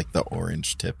complete with like the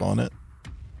orange tip on it.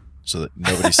 so that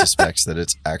nobody suspects that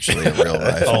it's actually a real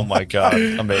rifle. Oh my god,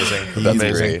 amazing, He's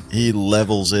amazing. great. He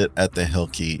levels it at the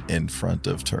Hilky in front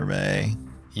of Terme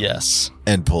Yes.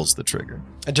 and pulls the trigger.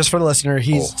 And just for the listener,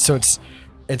 so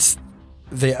it's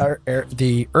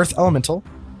the Earth Elemental,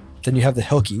 then you have the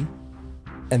Hilky,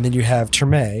 and then you have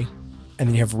Terme, and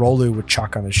then you have Rolu with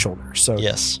Chalk on his shoulder. So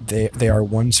Yes. they are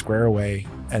one square away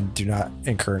and do not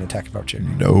incur an attack of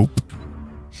opportunity.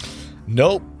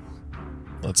 Nope.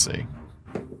 Let's see.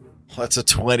 That's a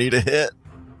 20 to hit.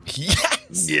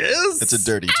 Yes. It's a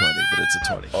dirty 20, but it's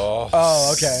a 20.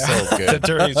 Oh, okay. So It's a good.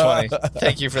 dirty 20.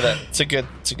 Thank you for that. It's a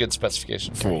good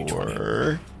specification.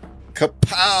 For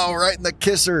kapow, right in the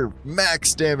kisser.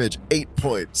 Max damage, 8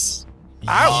 points.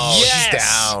 Oh,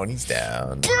 yes! he's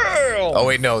down. Oh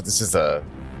wait, no, this is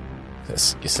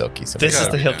this Yosoki. This is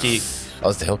gotta the be Hilky. Oh,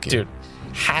 it's the Hilky. Dude,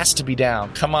 has to be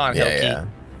down. Come on, Yeah, Hilky. yeah.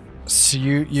 So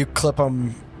you clip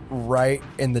him right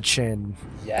in the chin.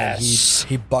 Yes. And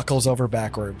he buckles over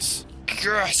backwards.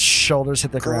 Yes. Shoulders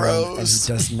hit the ground, and he Gross.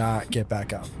 does not get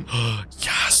back up.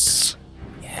 Yes.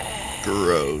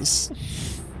 Gross.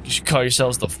 You should call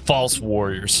yourselves the False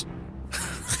Warriors.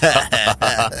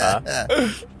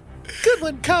 Good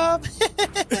one, Cobb.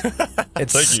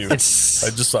 It's, Thank you. It's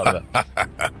just thought of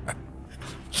that.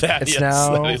 It's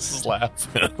now- Thaddeus' laugh.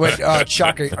 wait,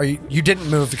 Chalk, you didn't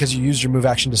move because you used your move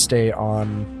action to stay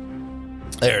on.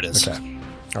 There it is. Okay,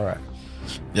 all right.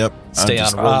 Yep. Stay I'm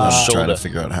just, on Roland's I'm trying shoulder. to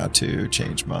figure out how to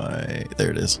change my...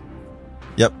 There it is.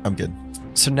 Yep, I'm good.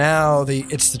 So now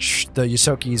it's the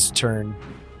Yosoki's turn.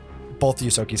 Both the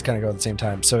Yosokis kind of go at the same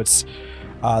time. So it's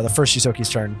the first Yosoki's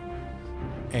turn,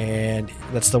 and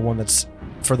that's the one that's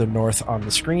further north on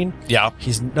the screen. Yeah.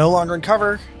 He's no longer in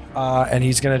cover, and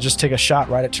he's gonna just take a shot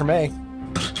right at Terme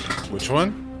Which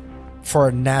one? for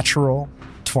a natural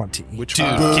 20. Which Dude,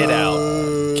 one? get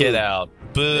out. Get out.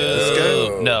 Boo.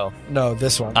 guy? No, No,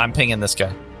 this one. I'm pinging this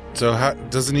guy. So how,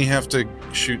 doesn't he have to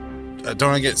shoot?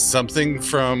 Don't I get something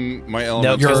from my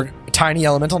element? Your tiny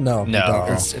elemental? No, you No.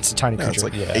 don't. It's a tiny No, creature. it's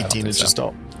like Yeah, I don't 18 think inches so.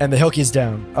 tall. And the Hilky's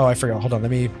down. Oh, I forgot. Hold on.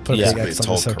 Let me put a Yeah. big X on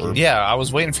the It's all Hilky. curved. Yeah, I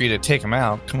was waiting for you to take him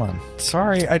out. Come on.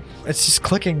 Sorry, it's just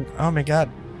clicking. Oh my god.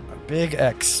 Big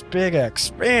X. Bam.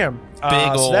 Big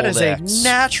So that old is X. a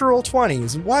natural 20.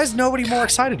 Why is nobody more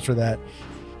excited for that?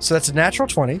 So that's a natural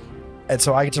 20. And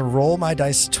so I get to roll my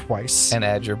dice twice And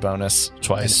add your bonus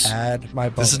twice. and add my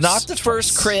bonus. This is not the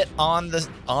first twice. crit on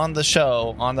the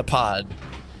show, on the pod.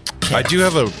 I do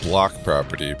have a block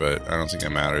property, but I don't think it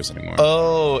matters anymore.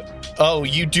 Oh,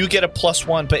 you do get a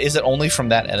 +1, but is it only from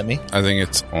that enemy? I think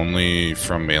it's only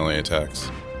from melee attacks.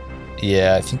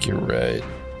 Yeah, I think you're right.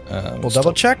 We'll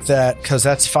double check that because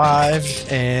that's 5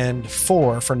 and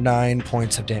 4 for 9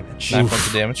 points of damage. 9 points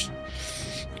of damage.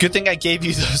 Good thing I gave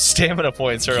you those stamina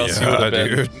points, or else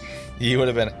Yeah, you would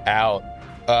have been out.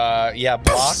 Yeah,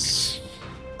 block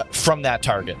from that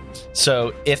target.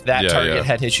 So if that Yeah, target yeah.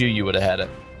 had hit you, you would have had it.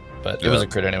 But it was a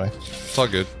crit anyway. It's all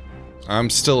good. I'm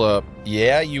still up.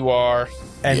 Yeah, you are.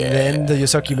 And then the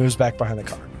Yosoki moves back behind the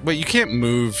car. But you can't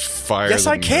move fire. Yes,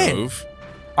 I than can. Move.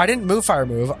 I didn't move fire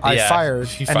move. I Yeah, fired,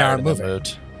 he and now fired I'm and then moving.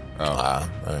 moved. Oh.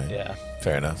 All right. Yeah.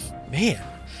 Fair enough. Man.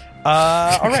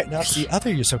 All right, now it's the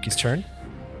other Yosoki's turn.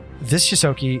 This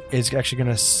Yosoki is actually going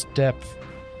to step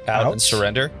Out out. and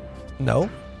surrender. No.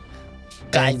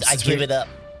 And since we- up.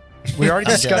 We already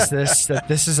discussed this, that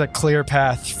this is a clear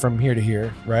path from here to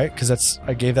here, right? Because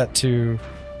I gave that to...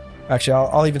 Actually,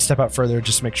 I'll even step out further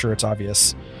just to make sure it's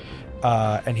obvious.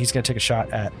 And he's going to take a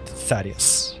shot at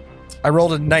Thaddeus. I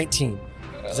rolled a 19.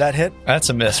 Does that hit? That's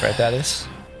a miss, right? That is.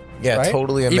 Yeah, Right?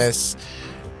 totally a If- miss.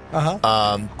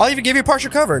 Uh-huh. I'll even give you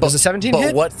partial cover. Does a 17 But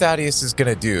hit? what Thaddeus is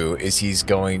going to do is he's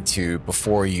going to,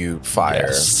 before you fire,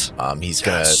 Yes. he's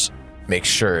going to make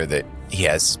sure that he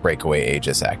has breakaway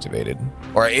Aegis activated.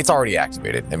 Or it's already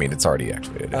activated. I mean, it's already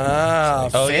activated. Ah,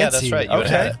 Oh, yeah, that's fancy. right. You would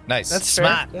have okay. had it. Nice. That's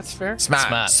Smart. fair. That's fair.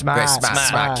 Smart. Smart.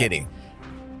 Smart kitty.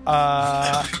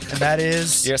 And that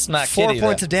is You're a smart 4 kitty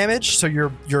points there. of damage. So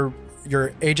your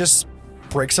Aegis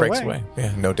breaks Breaks away.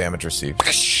 Yeah, no damage received.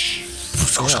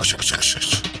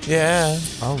 Yeah.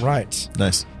 All right.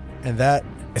 Nice. And that...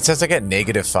 It says I get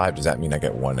 -5. Does that mean I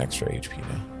get 1 extra HP now?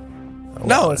 Oh,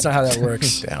 No, wow. that's not how that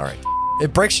works. Yeah, all right.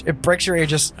 It breaks your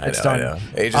Aegis. I It's know, done. I know.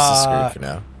 Aegis is screwed for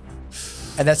now.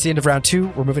 And that's the end of round 2.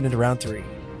 We're moving into round 3.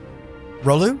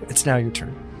 Rolu, it's now your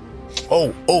turn.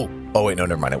 Oh, wait, no,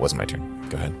 never mind. It wasn't my turn.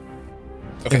 Go ahead.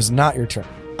 It was not your turn.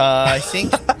 I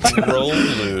think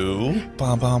Rolu.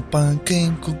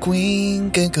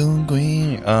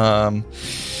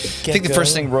 I think the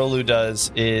first thing Rolu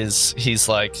does is he's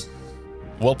like,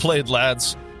 "Well played,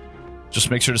 lads.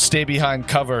 Just make sure to stay behind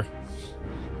cover."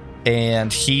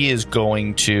 And he is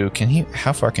going to.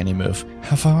 How far can he move?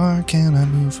 How far can I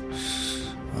move?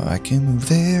 I can move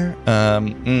there.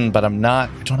 But I'm not.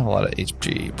 I don't have a lot of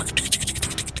HP.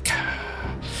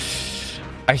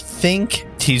 I think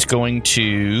he's going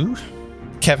to.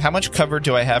 Kev, how much cover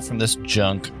do I have from this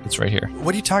junk that's right here?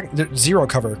 What are you talking? There's 0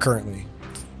 cover currently.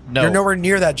 No. You're nowhere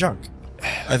near that junk.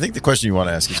 I think the question you want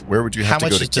to ask is where would you have How to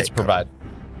much go to does this get provide?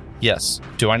 Yes.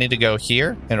 Do I need to go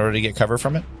here in order to get cover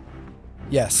from it?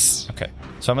 Yes. Okay.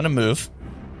 So I'm going to move.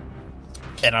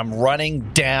 And I'm running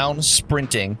down,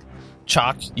 sprinting.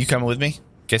 Chalk, you coming with me?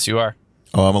 Guess you are.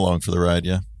 Oh, I'm along for the ride,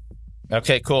 yeah.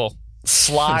 Okay, cool.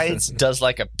 Slides, does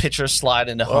like a pitcher slide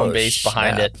into home base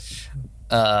behind it.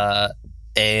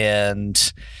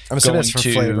 And I'm assuming it's for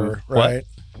going to- flavor, what? right?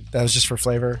 That was just for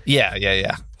flavor. Yeah.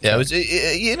 It was,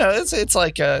 it's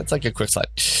like a quick slide.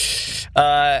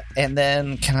 And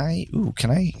then can I,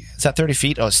 is that 30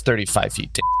 feet? Oh, it's 35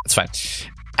 feet. Damn, that's fine.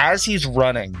 As he's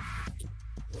running,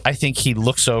 I think he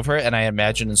looks over and I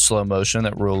imagine in slow motion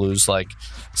that Rolu's like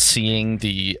seeing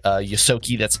the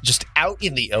Yosoki that's just out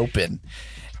in the open.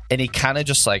 And he kind of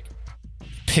just like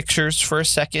pictures for a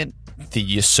second the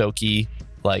Yosoki,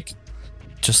 like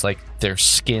just like their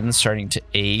skin starting to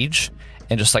age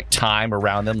and just like time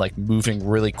around them like moving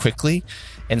really quickly.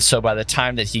 And so by the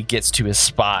time that he gets to his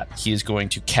spot, he is going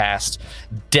to cast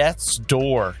Death's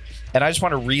Door. And I just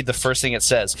want to read the first thing it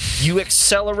says. You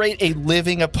accelerate a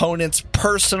living opponent's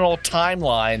personal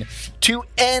timeline to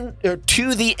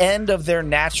the end of their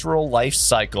natural life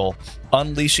cycle,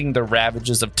 unleashing the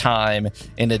ravages of time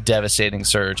in a devastating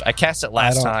surge. I cast it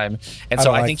last time, and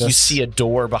so I think you see a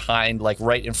door behind, like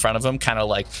right in front of him, kind of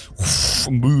like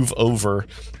move over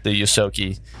the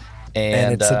Yosoki.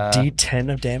 And it's a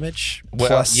D10 of damage.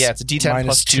 It's a D10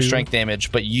 plus 2 -2 strength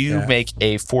damage, but you make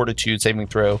a fortitude saving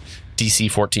throw, DC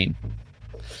 14.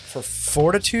 For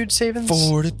fortitude savings?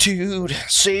 Fortitude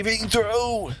saving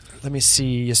throw. Let me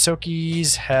see.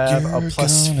 Yosokis have a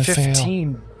plus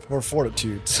 15 for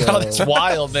fortitude. So. Oh, that's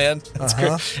wild, man. That's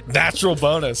great. Natural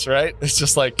bonus, right? It's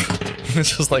just like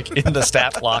in the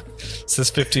stat block. It says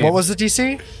 15. What was the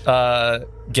DC?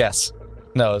 Guess.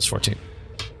 No, it's 14.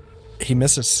 He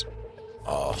misses.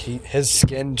 Oh, his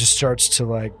skin just starts to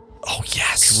like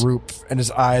droop, and his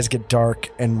eyes get dark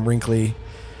and wrinkly.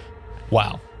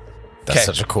 Wow, that's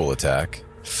such a cool attack.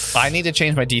 I need to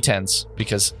change my D10s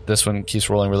because this one keeps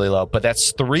rolling really low. But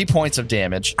that's 3 points of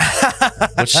damage,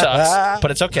 which sucks. But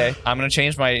it's okay. I'm going to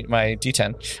change my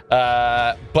D10.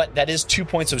 But that is 2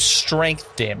 points of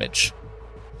strength damage,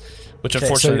 which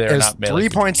unfortunately they're not melee. 3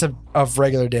 points of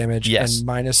regular damage Yes. and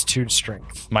 -2 to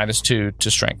strength. -2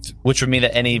 to strength, which would mean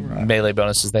that any melee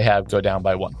bonuses they have go down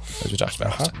by 1, as we talked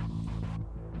about last time.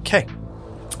 Okay.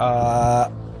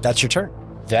 That's your turn.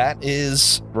 That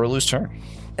is Rolu's turn.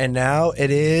 And now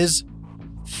it is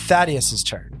Thaddeus's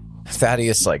turn.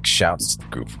 Thaddeus shouts to the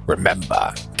group,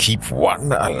 "Remember, keep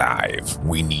one alive.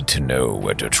 We need to know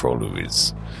where Detrolu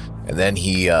is." And then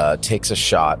he takes a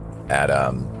shot at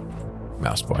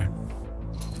Mouseboy.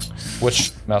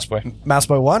 Which Mouseboy?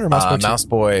 Mouseboy 1 or Mouseboy 2?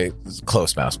 Mouseboy,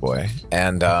 close Mouseboy.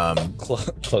 And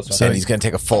Close. and he's going to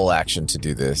take a full action to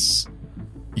do this.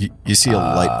 You see a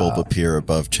light bulb appear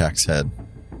above Chak's head.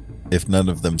 If none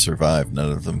of them survive,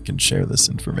 none of them can share this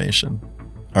information.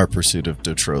 Our pursuit of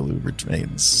Detrolu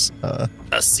remains a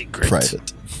secret.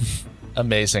 private.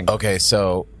 Amazing. Okay,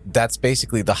 so that's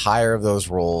basically the higher of those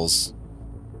rolls.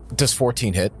 Does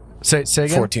 14 hit? Say again?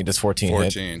 14. Does 14 hit?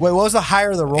 14. Wait, what was the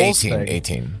higher of the rolls 18. thing?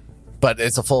 18. But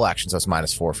it's a full action, so it's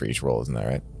 -4 for each roll, isn't that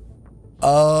right?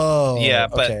 Oh. Yeah,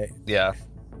 but okay. yeah.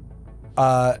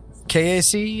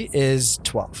 KAC is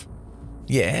 12.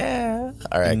 Yeah.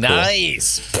 All right.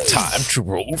 Nice. Cool. Time to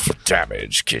roll for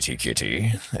damage,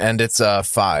 kitty. And it's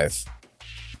 5.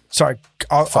 Sorry,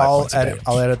 I'll points of edit. damage.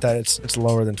 I'll edit that. It's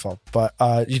lower than 12. But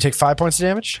you take 5 points of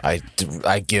damage. I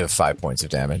give 5 points of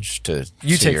damage to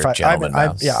You take your 5. gentleman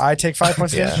mouse. I take 5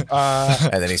 points of Yeah. damage.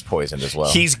 And then he's poisoned as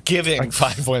well. He's giving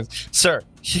 5 points. Sir,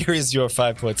 here is your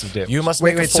 5 points of damage. You must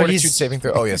Wait, make a so fortitude he's- saving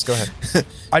throw. Oh yes, go ahead.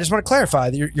 I just want to clarify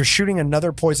that you're shooting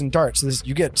another poison dart. So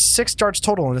you get 6 darts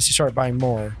total unless you start buying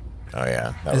more. Oh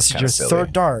yeah, that This was is kinda your silly.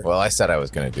 third dart. Well, I said I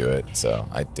was going to do it, so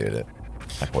I did it.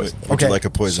 I poisoned him. Would Okay. you like a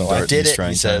poison So I dart did in these it, trying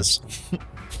he says. times?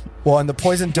 Well, and the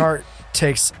poison dart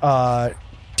takes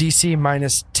DC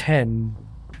 -10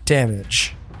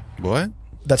 damage. What?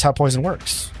 That's how poison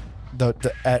works.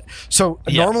 Yeah.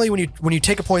 Normally when you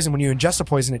take a poison, when you ingest a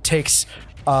poison, it takes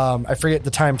I forget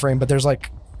the time frame, but there's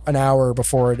like an hour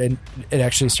before it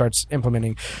actually starts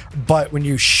implementing. But when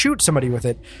you shoot somebody with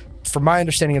it, from my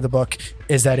understanding of the book,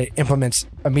 is that it implements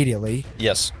immediately,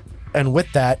 Yes. and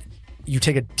with that, you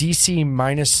take a DC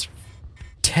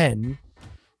 -10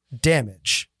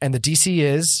 damage, and the DC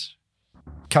is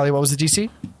Kelly. What was the DC?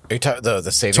 Are you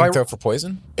the saving So throw for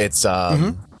poison? It's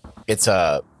it's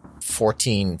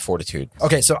 14 fortitude.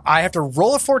 Okay, so I have to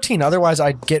roll a 14, otherwise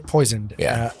I'd get poisoned.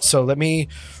 Yeah. So let me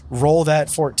roll that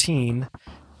 14.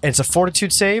 It's a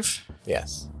fortitude save,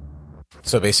 Yes.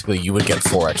 So basically, you would get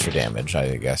 4 extra damage,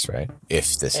 I guess, right?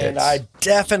 If this and hits. I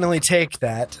definitely take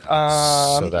that.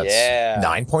 So that's yeah.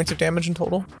 9 points of damage in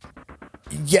total.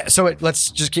 Yeah. So let's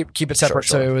just keep it separate.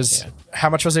 Sure. So it was Yeah. how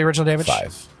much was the original damage?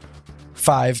 5.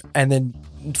 5, and then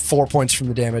 4 points from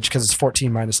the damage because it's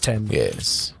 14 minus 10.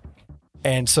 Yes.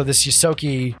 And so this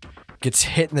Yosoki gets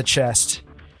hit in the chest,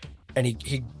 and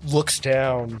he looks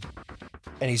down,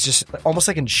 and he's just almost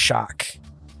like in shock.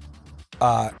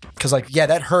 Because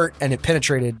that hurt and it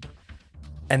penetrated,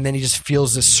 and then he just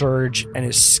feels this surge, and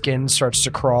his skin starts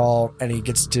to crawl, and he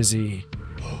gets dizzy,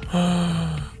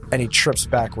 and he trips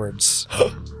backwards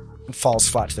and falls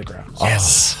flat to the ground.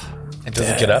 Yes. And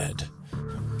doesn't get up.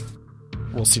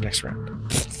 We'll see next round.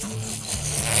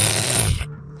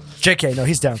 JK, no,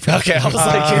 he's down. Okay, I was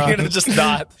like, you're gonna just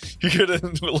not. You're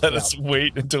gonna let us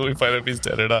wait until we find out if he's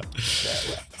dead or not.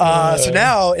 So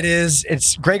now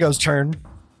it's Grego's turn,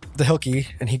 the Hilky,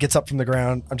 and he gets up from the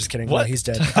ground. I'm just kidding. No, What? he's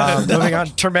dead. Moving on.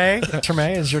 Terme,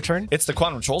 is your turn. It's the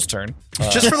Quantum Troll's turn.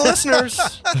 Just for the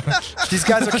listeners, these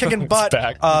guys are kicking butt.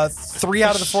 back. 3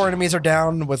 out of the 4 enemies are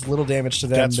down with little damage to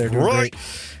them. That's They're doing right. great.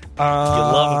 You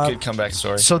love a good comeback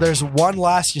story. So there's one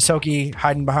last Yosoki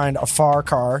hiding behind a far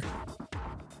car,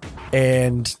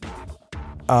 and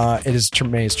it is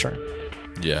Terme's turn.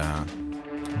 Yeah.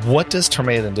 What does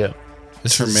Terme then do?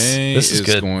 Terme this is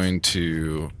good. going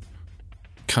to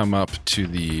come up to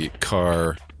the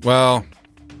car. Well,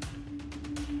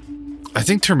 I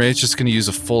think Terme is just going to use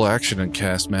a full action and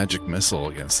cast Magic Missile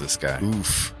against this guy.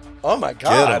 Oof. Oh my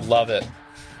I love it.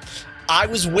 I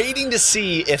was waiting to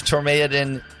see if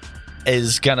Tormeodin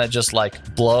is gonna just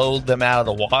like blow them out of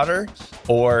the water,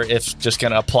 or if just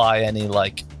gonna apply any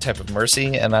like type of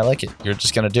mercy. And I like it. You're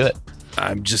just gonna do it.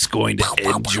 I'm just going to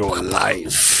end your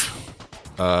life.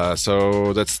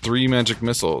 So that's 3 Magic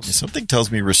Missiles. Something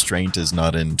tells me restraint is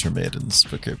not in Termaidon's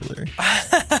vocabulary.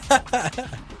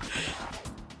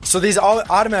 So these all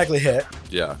automatically hit.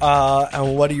 Yeah.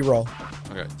 And what do you roll?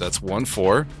 Okay, that's 1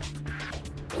 4.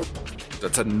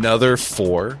 That's another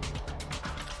 4.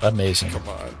 Amazing. Come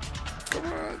on.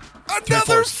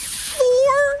 Another 4?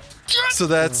 So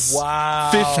that's Wow.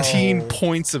 15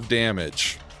 points of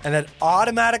damage. And that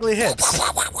automatically hits.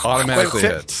 Automatically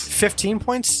Wait, hits. 15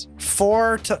 points?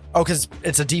 4 to... Oh, because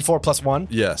it's a D4 plus 1?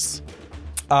 Yes.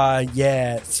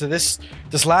 Yeah. So this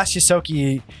last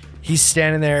Yosoki, he's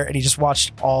standing there, and he just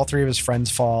watched all 3 of his friends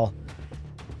fall.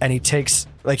 And he takes...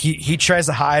 Like, he tries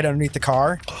to hide underneath the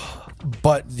car,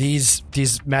 but these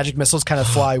magic missiles kind of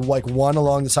fly, like, one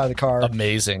along the side of the car.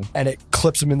 Amazing. And it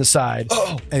clips him in the side.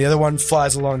 And the other one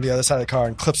flies along the other side of the car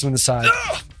and clips him in the side.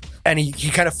 And he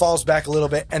kind of falls back a little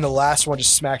bit, and the last one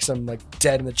just smacks him like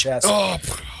dead in the chest.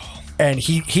 And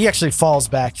he actually falls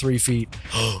back 3 feet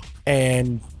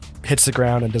and hits the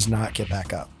ground and does not get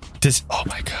back up. Oh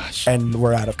my gosh. And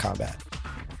we're out of combat.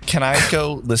 Can I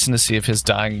go listen to see if his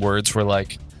dying words were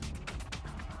like,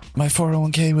 my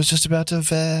 401k was just about to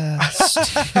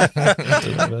vest.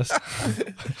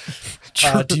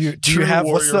 Do you have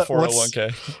what's the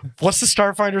 401k? what's the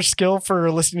Starfinder skill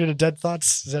for listening to dead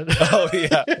thoughts? Is that, Oh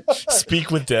yeah.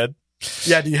 Speak with dead.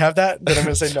 yeah, do you have that? Then I'm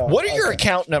gonna say no. What are your Okay.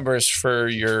 account numbers for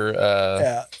your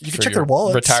Yeah, you can for check your their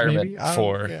wallets. retirement maybe. I don't-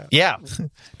 for yeah.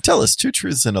 Tell us 2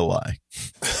 truths and a lie.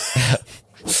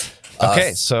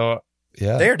 Okay, so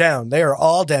yeah. They are down. They are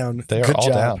all down. They are Good all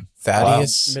job. down.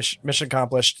 Thaddeus, Mission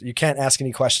accomplished. You can't ask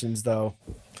any questions though.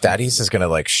 Thaddeus is going to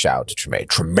like shout to Treme.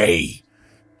 Treme,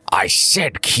 I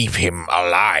said keep him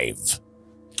alive.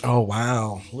 Oh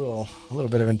wow, a little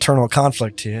bit of internal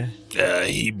conflict here.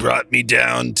 He brought me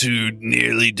down to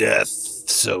nearly death,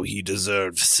 so he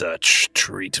deserved such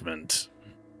treatment.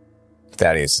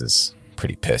 Thaddeus is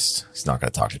pretty pissed. He's not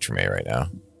going to talk to Treme right now.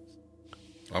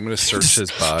 I'm going to search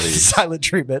his body. Silent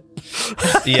treatment.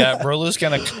 Yeah, Rolu's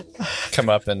gonna come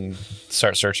up and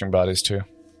start searching bodies too.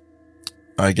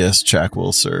 I guess Jack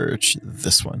will search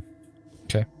this one.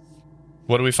 Okay.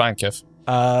 What do we find, Kif?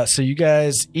 So you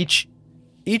guys each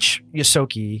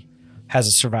Yosoki has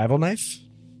a survival knife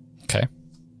Okay.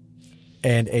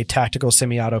 and a tactical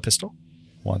semi-auto pistol.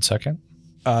 1 second.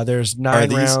 There's 9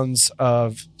 these- rounds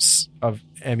of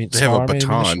ammunition. They have a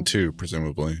baton, too,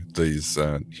 presumably, these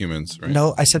humans, right?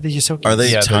 No, I said the Yosoki. Are they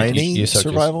Yeah, they're tiny Yosokis.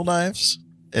 survival knives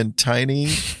and tiny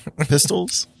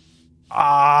pistols? No,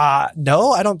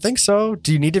 I don't think so.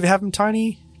 Do you need to have them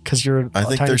tiny? Because you're I a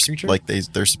think tiny they're creature? like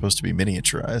they're supposed to be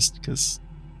miniaturized because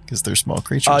Because they're small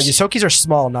creatures. Yosokis are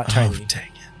small, not tiny. Oh, dang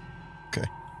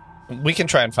it. We can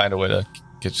try and find a way to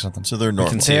get you something. So they're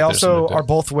normal. see They if there's also something are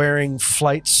both wearing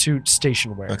flight suit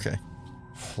station wear. Okay.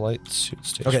 Flight suit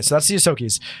station. Okay, so that's the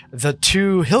Yosokis. The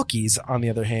two Hilkies, on the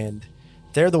other hand,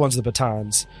 they're the ones with the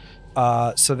batons.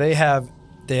 So they have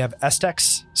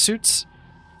S-Tex suits.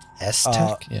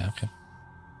 S-Tech? Yeah,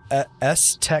 okay.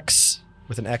 S-Tex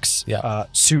with an X. Yeah.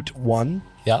 Suit 1.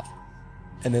 Yeah.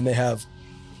 And then they have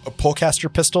a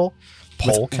Polecaster pistol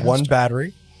with Polecaster? one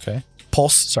battery. Okay.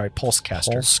 Pulsecaster.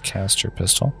 Pulsecaster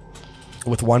pistol.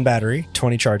 With one battery,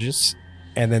 20 charges.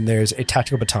 And then there's a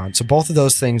tactical baton. So both of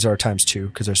those things are times 2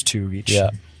 because there's 2 each. Yeah.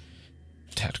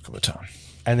 Tactical baton.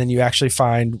 And then you actually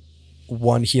find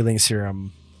one healing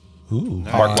serum. Ooh.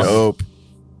 Mark Dope.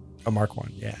 A Mark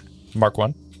 1, yeah. Mark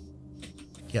 1.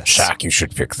 Yes. Shaq, you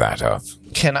should pick that up.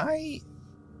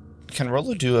 Can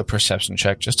Rolo do a perception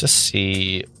check just to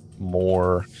see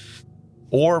more,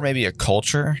 or maybe a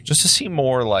culture, just to see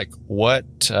more like what,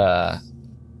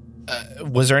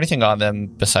 was there anything on them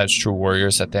besides true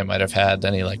warriors that they might have had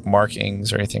any like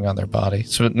markings or anything on their body?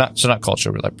 So not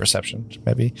culture, but like perception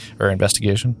maybe, or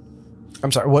investigation.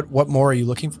 I'm sorry, what more are you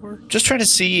looking for? Just trying to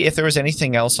see if there was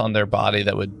anything else on their body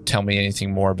that would tell me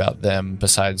anything more about them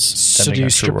besides them So being do you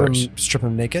true warriors. strip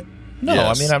them naked? No,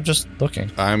 Yes. I mean, I'm just looking.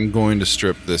 I'm going to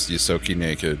strip this Yosoki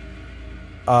naked.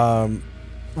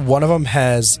 One of them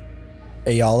has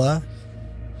Ayala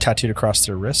tattooed across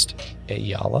their wrist.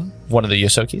 Ayala? One of the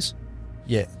Yosokis?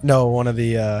 Yeah. No, one of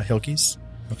the Hilkies.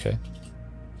 Okay.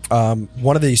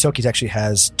 One of the Yosokis actually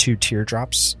has 2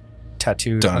 teardrops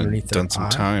tattooed underneath their Done some eye.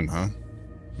 time, huh?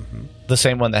 The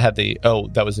same one that had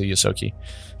that was the Yosoki.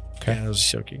 Okay, that was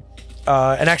Yosoki.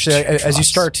 And actually, as you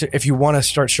start to, if you want to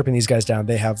start stripping these guys down,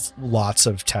 they have lots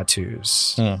of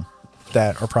tattoos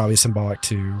that are probably symbolic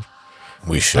to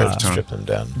We should Tom. strip them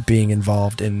down. being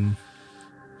involved in,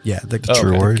 the True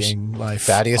okay. Warriors. gang life.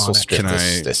 Thaddeus on will it. strip Can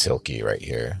I- this Hilky right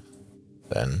here.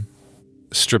 Then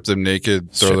Strip them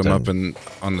naked, throw Strip them up them.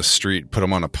 on the street, put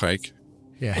them on a pike.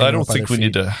 Yeah, I don't think we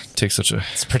need to take such a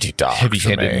it's pretty dark.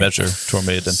 heavy-handed for me. measure,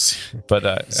 Tormaiden.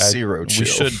 But Zero we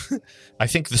chill. should. I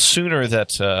think the sooner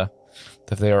that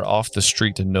they are off the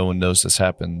street and no one knows this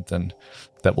happened, then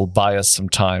that will buy us some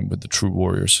time with the true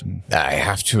warriors. And I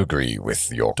have to agree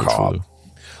with your call.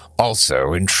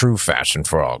 Also, in true fashion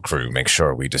for our crew, make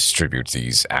sure we distribute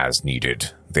these as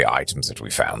needed. The items that we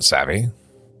found, savvy?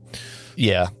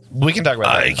 yeah, we can talk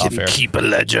about that off air. keep a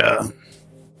ledger.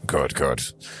 Good.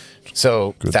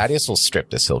 So Thaddeus will strip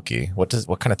this Hilky.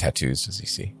 What kind of tattoos does he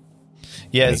see?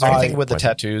 Yeah, is there I- anything with the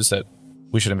tattoos that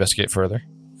we should investigate further?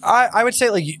 I would say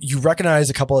like you recognize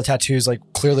a couple of tattoos. Like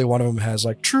clearly, one of them has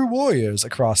like true warriors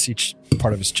across each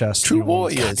part of his chest. True you know.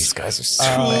 warriors. God, these guys are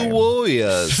so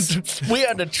warriors. We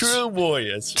are the true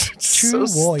warriors. True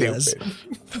so warriors.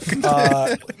 stupid.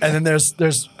 And then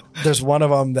there's one of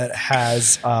them that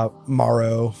has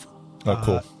Morrow Oh,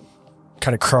 cool.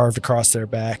 kind of carved across their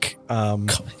back.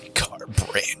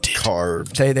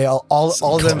 Carved. They all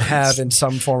of them cards. have in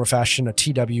some form or fashion a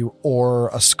TW or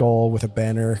a skull with a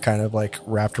banner kind of like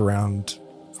wrapped around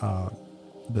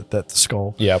the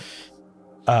skull. Yep.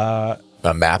 A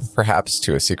map, perhaps,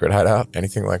 to a secret hideout?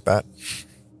 Anything like that?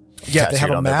 Yeah, they have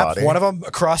Tattooed a on their map. body? One of them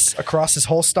across his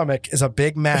whole stomach is a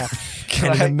big map,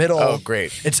 and in the middle, Oh,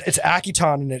 great. it's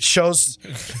Akiton, and it shows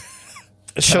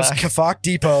Kafak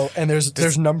Depot, and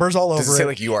there's numbers all over Does it say,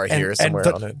 like, you are here somewhere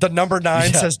the, on it? The number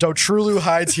 9 says Dotrulu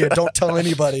hides here. Don't tell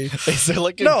anybody. Is there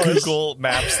like a No, it's- Google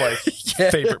Maps like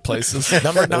favorite places?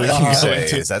 Number 9, Uh, you say.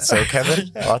 Is that so,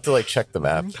 Kevin? I'll have to, like, check the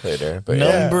map later. But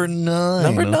Number 9.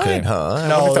 Number 9, Okay. huh? I wonder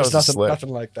No, if that there's was a slip. nothing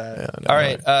like that. Yeah, All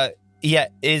never right. Yeah.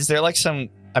 Is there like some?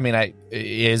 I mean,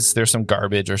 is there some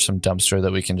garbage or some dumpster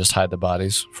that we can just hide the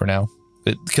bodies for now?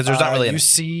 Because there's not really. You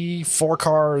see 4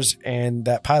 cars and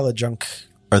that pile of junk.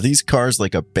 Are these cars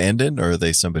like abandoned or are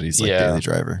they somebody's like Yeah. daily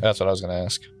driver? That's what I was going to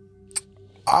ask.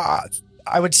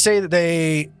 I would say that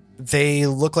they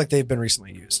look like they've been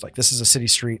recently used. Like this is a city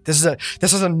street. This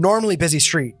is a normally busy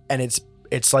street, and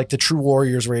it's like the true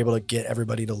warriors were able to get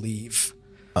everybody to leave.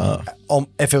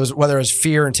 If it was whether it was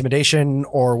fear, intimidation,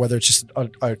 or whether it's just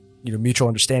a mutual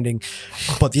understanding,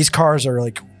 but these cars are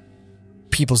like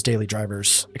people's daily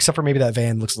drivers, except for maybe that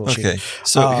van looks a little Okay. shady.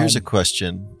 So here's a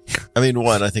question. I mean,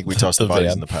 one, I think we tossed the The bodies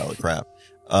van. in the pile of crap.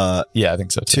 Yeah, I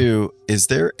think so too. 2, is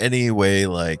there any way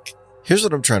like, here's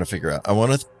what I'm trying to figure out. I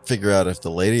want to figure out if the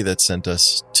lady that sent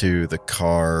us to the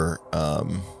car,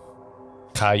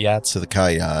 Kayats. to the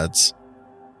Kayats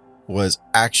was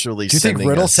actually Do you think sending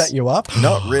Riddle us- set you up?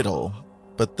 Not Riddle,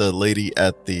 but the lady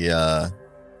at the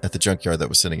junkyard that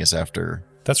was sending us after.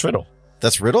 That's Riddle.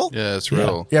 That's Riddle? Yeah, it's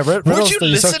Riddle. Yeah, Riddle's you the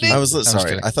listening? Yosoki. I was sorry.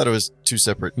 kidding. I thought it was two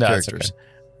separate No, it's characters.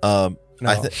 No.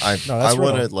 I No, I that's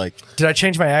want to Riddle. like. Did I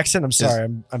change my accent? I'm sorry.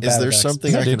 I'm bad Is at there accents.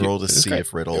 something I dude, can roll to it was see great. if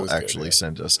It Riddle was good, actually yeah.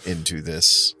 sent us into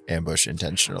this ambush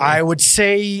intentionally? I would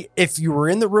say if you were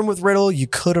in the room with Riddle, you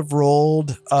could have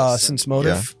rolled sense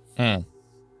motive. Hmm.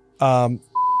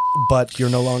 But you're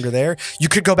no longer there. You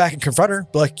could go back and confront her.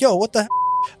 Be like, yo, what the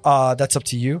that's up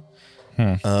to you.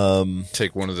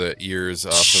 Take one of the ears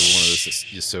off of one of the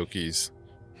Yosokis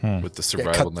with the Yeah,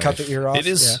 survival cut the knife. ear off. It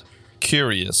is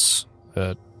curious,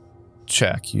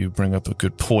 Jack. You bring up a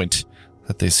good point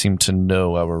that they seem to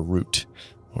know our route,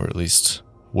 or at least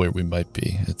where we might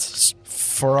be. It's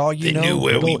For all you know,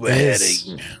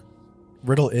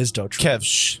 Riddle is Dotron. Kev.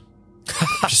 Shh.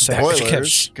 Just saying.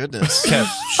 Spoilers. Goodness. Kev.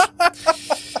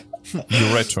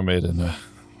 You're right, Tormaiden.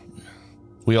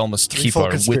 We all must keep Full our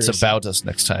wits conspiracy. about us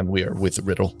next time we are with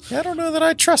Riddle. I don't know that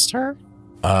I trust her.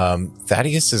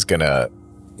 Thaddeus is gonna,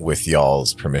 with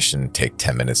y'all's permission, take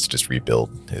 10 minutes to just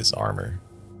rebuild his armor,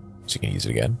 so you can use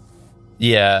it again.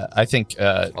 Yeah, I think.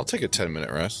 I'll take a 10-minute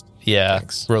rest. Yeah,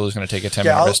 Thanks. Roller's going to take a 10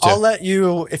 Yeah, minute rest. I'll too. let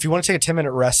you, if you want to take a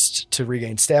 10-minute rest to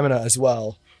regain stamina as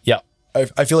well. Yeah. I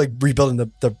feel like rebuilding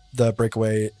the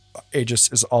breakaway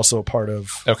Aegis is also a part of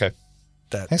Okay.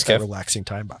 that, Thanks, that Kev. relaxing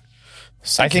time.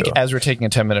 I think as we're taking a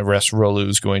 10-minute rest,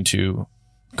 Rolu's going to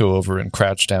go over and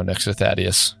crouch down next to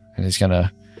Thaddeus, and he's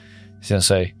gonna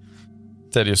say,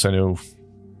 "Thaddeus, I know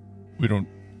we don't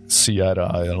see eye to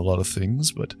eye on a lot of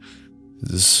things, but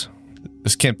this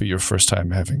can't be your first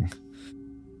time having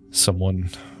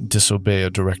someone disobey a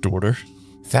direct order,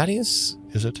 Thaddeus,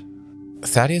 is it?"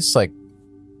 like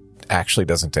actually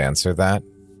doesn't answer that,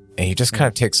 and he just kind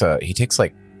of takes a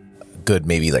good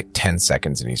maybe like 10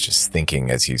 seconds, and he's just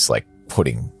thinking as he's like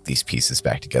putting these pieces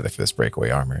back together for this breakaway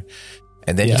armor,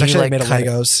 and then It's he actually like made of kinda-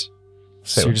 Legos.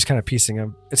 So you're just kind of piecing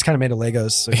them. It's kind of made of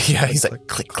Legos. So yeah, he's like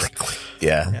click, click, click.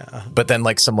 Yeah. Yeah. But then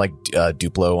like some like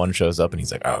Duplo one shows up, and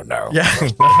he's like, oh no. Yeah.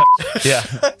 Yeah,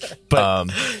 but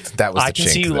That was the I can chink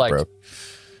see you that like broke.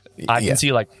 I Yeah. can see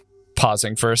you like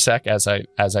pausing for a sec as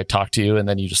I talk to you, and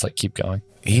then you just like keep going.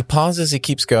 He pauses, he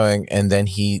keeps going, and then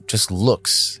he just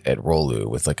looks at Rolu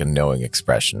with like a knowing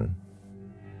expression.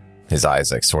 His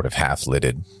eyes like sort of half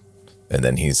lidded. And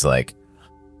then he's like,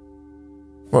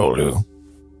 Rolu,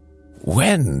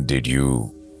 when did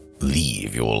you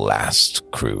leave your last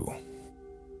crew?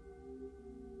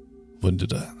 When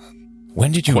did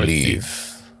When did you Quite leave?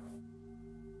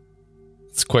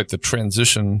 It's quite the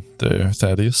transition there,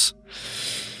 Thaddeus.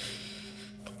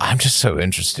 I'm just so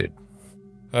interested.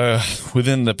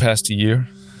 Within the past year.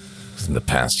 In the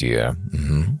past year.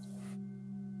 Mm-hmm.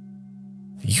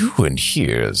 You and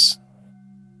Hears,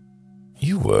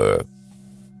 you were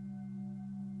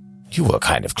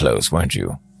kind of close, weren't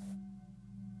you?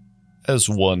 As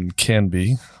one can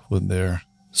be when they're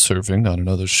serving on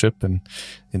another ship and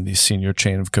in the senior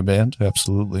chain of command,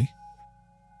 absolutely.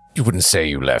 You wouldn't say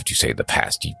you left, you say the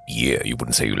past year. You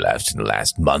wouldn't say you left in the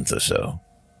last month or so.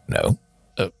 No?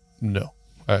 No.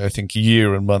 I think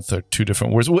year and month are two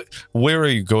different words. Where are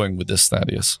you going with this,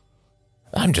 Thaddeus?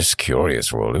 I'm just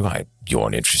curious, Rolu. You're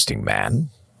an interesting man.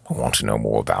 I want to know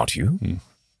more about you.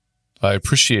 I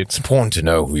appreciate It's important to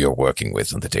know who you're working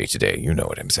with on the day-to-day. You know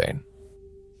what I'm saying.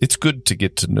 it's good to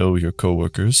get to know your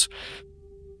coworkers,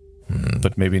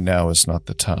 but maybe now is not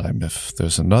the time. If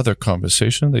there's another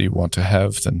conversation that you want to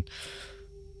have, then,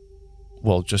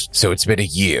 well, just So it's been a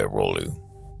year, Rolu.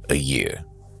 A year.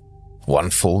 1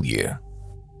 full year.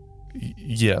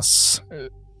 yes.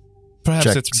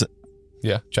 Perhaps it's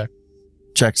yeah, Jack.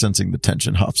 Jack, sensing the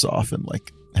tension, hops off and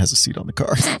like has a seat on the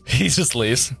car. He just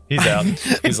leaves. He's out.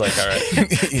 He's like, all right.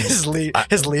 his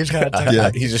leaves kind of tucked.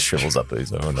 Yeah. He just shrivels up.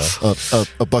 He's like, oh no.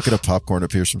 A bucket of popcorn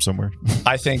appears from somewhere.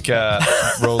 I think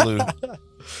Rolu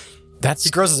He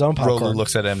grows his own popcorn. Rolu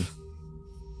looks at him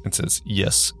and says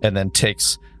yes, and then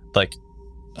takes like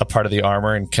a part of the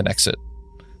armor and connects it,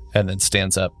 and then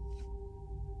stands up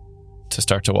to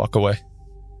start to walk away.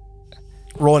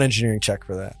 Roll an engineering check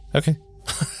for that. Okay.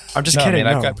 I'm just No, kidding. I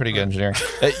mean, no. I've got pretty good engineering.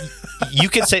 You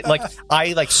could say like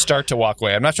I like start to walk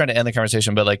away. I'm not trying to end the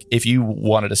conversation, but like if you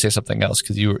wanted to say something else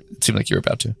because it seemed like you were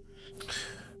about to.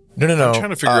 No. I'm trying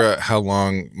to figure out how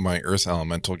long my Earth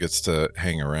Elemental gets to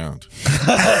hang around.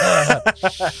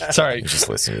 Sorry. You're just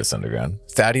listening to this underground.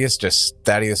 Thaddeus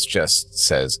just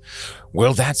says,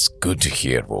 well, that's good to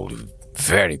hear, Rolu.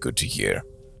 Very good to hear.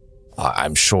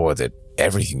 I'm sure that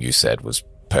everything you said was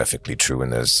perfectly true,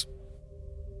 and there's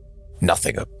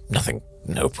nothing,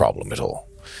 no problem at all.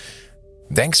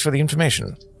 Thanks for the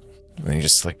information. And he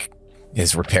just like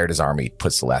has repaired his arm. He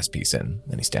puts the last piece in,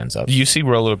 and he stands up. You see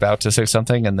Rolu about to say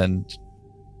something, and then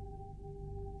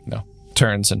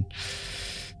turns and...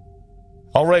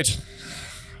 All right.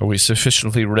 Are we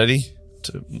sufficiently ready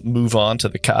to move on to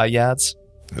the Kayyads?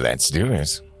 Let's do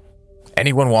it.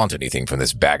 Anyone want anything from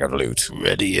this bag of loot?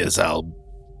 Ready as I'll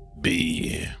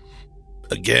be.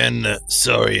 Again,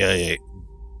 sorry I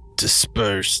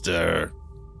dispersed our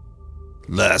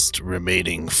last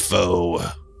remaining foe.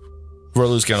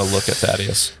 Rolu's going to look at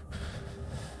Thaddeus.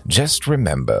 Just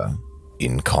remember,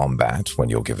 in combat, when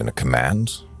you're given a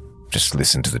command, just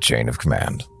listen to the chain of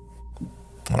command.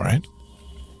 All right?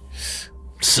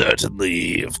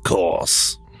 Certainly, of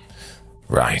course.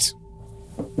 Right.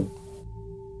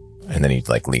 And then he,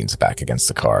 leans back against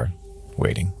the car,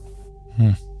 waiting.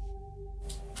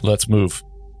 Let's move.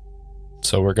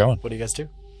 So we're going. What do you guys do?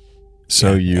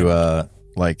 So you,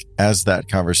 as that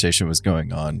conversation was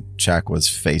going on, Jack was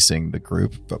facing the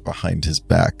group, but behind his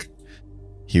back,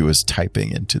 he was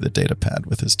typing into the data pad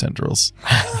with his tendrils.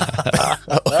 What?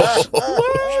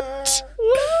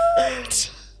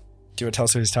 Do you want to tell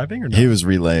us who he's typing or no? He was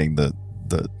relaying the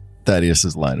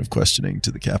Thaddeus's line of questioning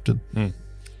to the captain.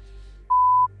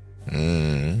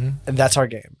 And that's our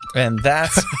game. And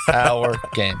that's our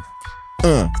game.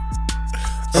 Going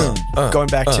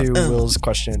back to Will's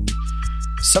question,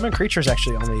 summon creatures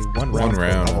actually only one round. One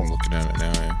round. Per I'm level. looking at it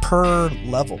now. Yeah. Per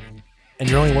level. And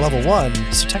you're only level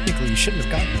 1, so technically you shouldn't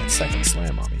have gotten that second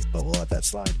slam on me, but we'll let that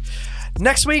slide.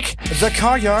 Next week, the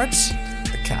Kayyads.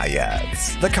 The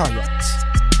Kayyads. The Kayyads.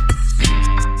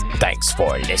 Thanks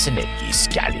for listening, ye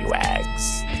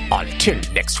scallywags. Until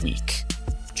next week,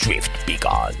 drift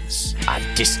beacons and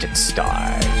distant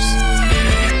stars.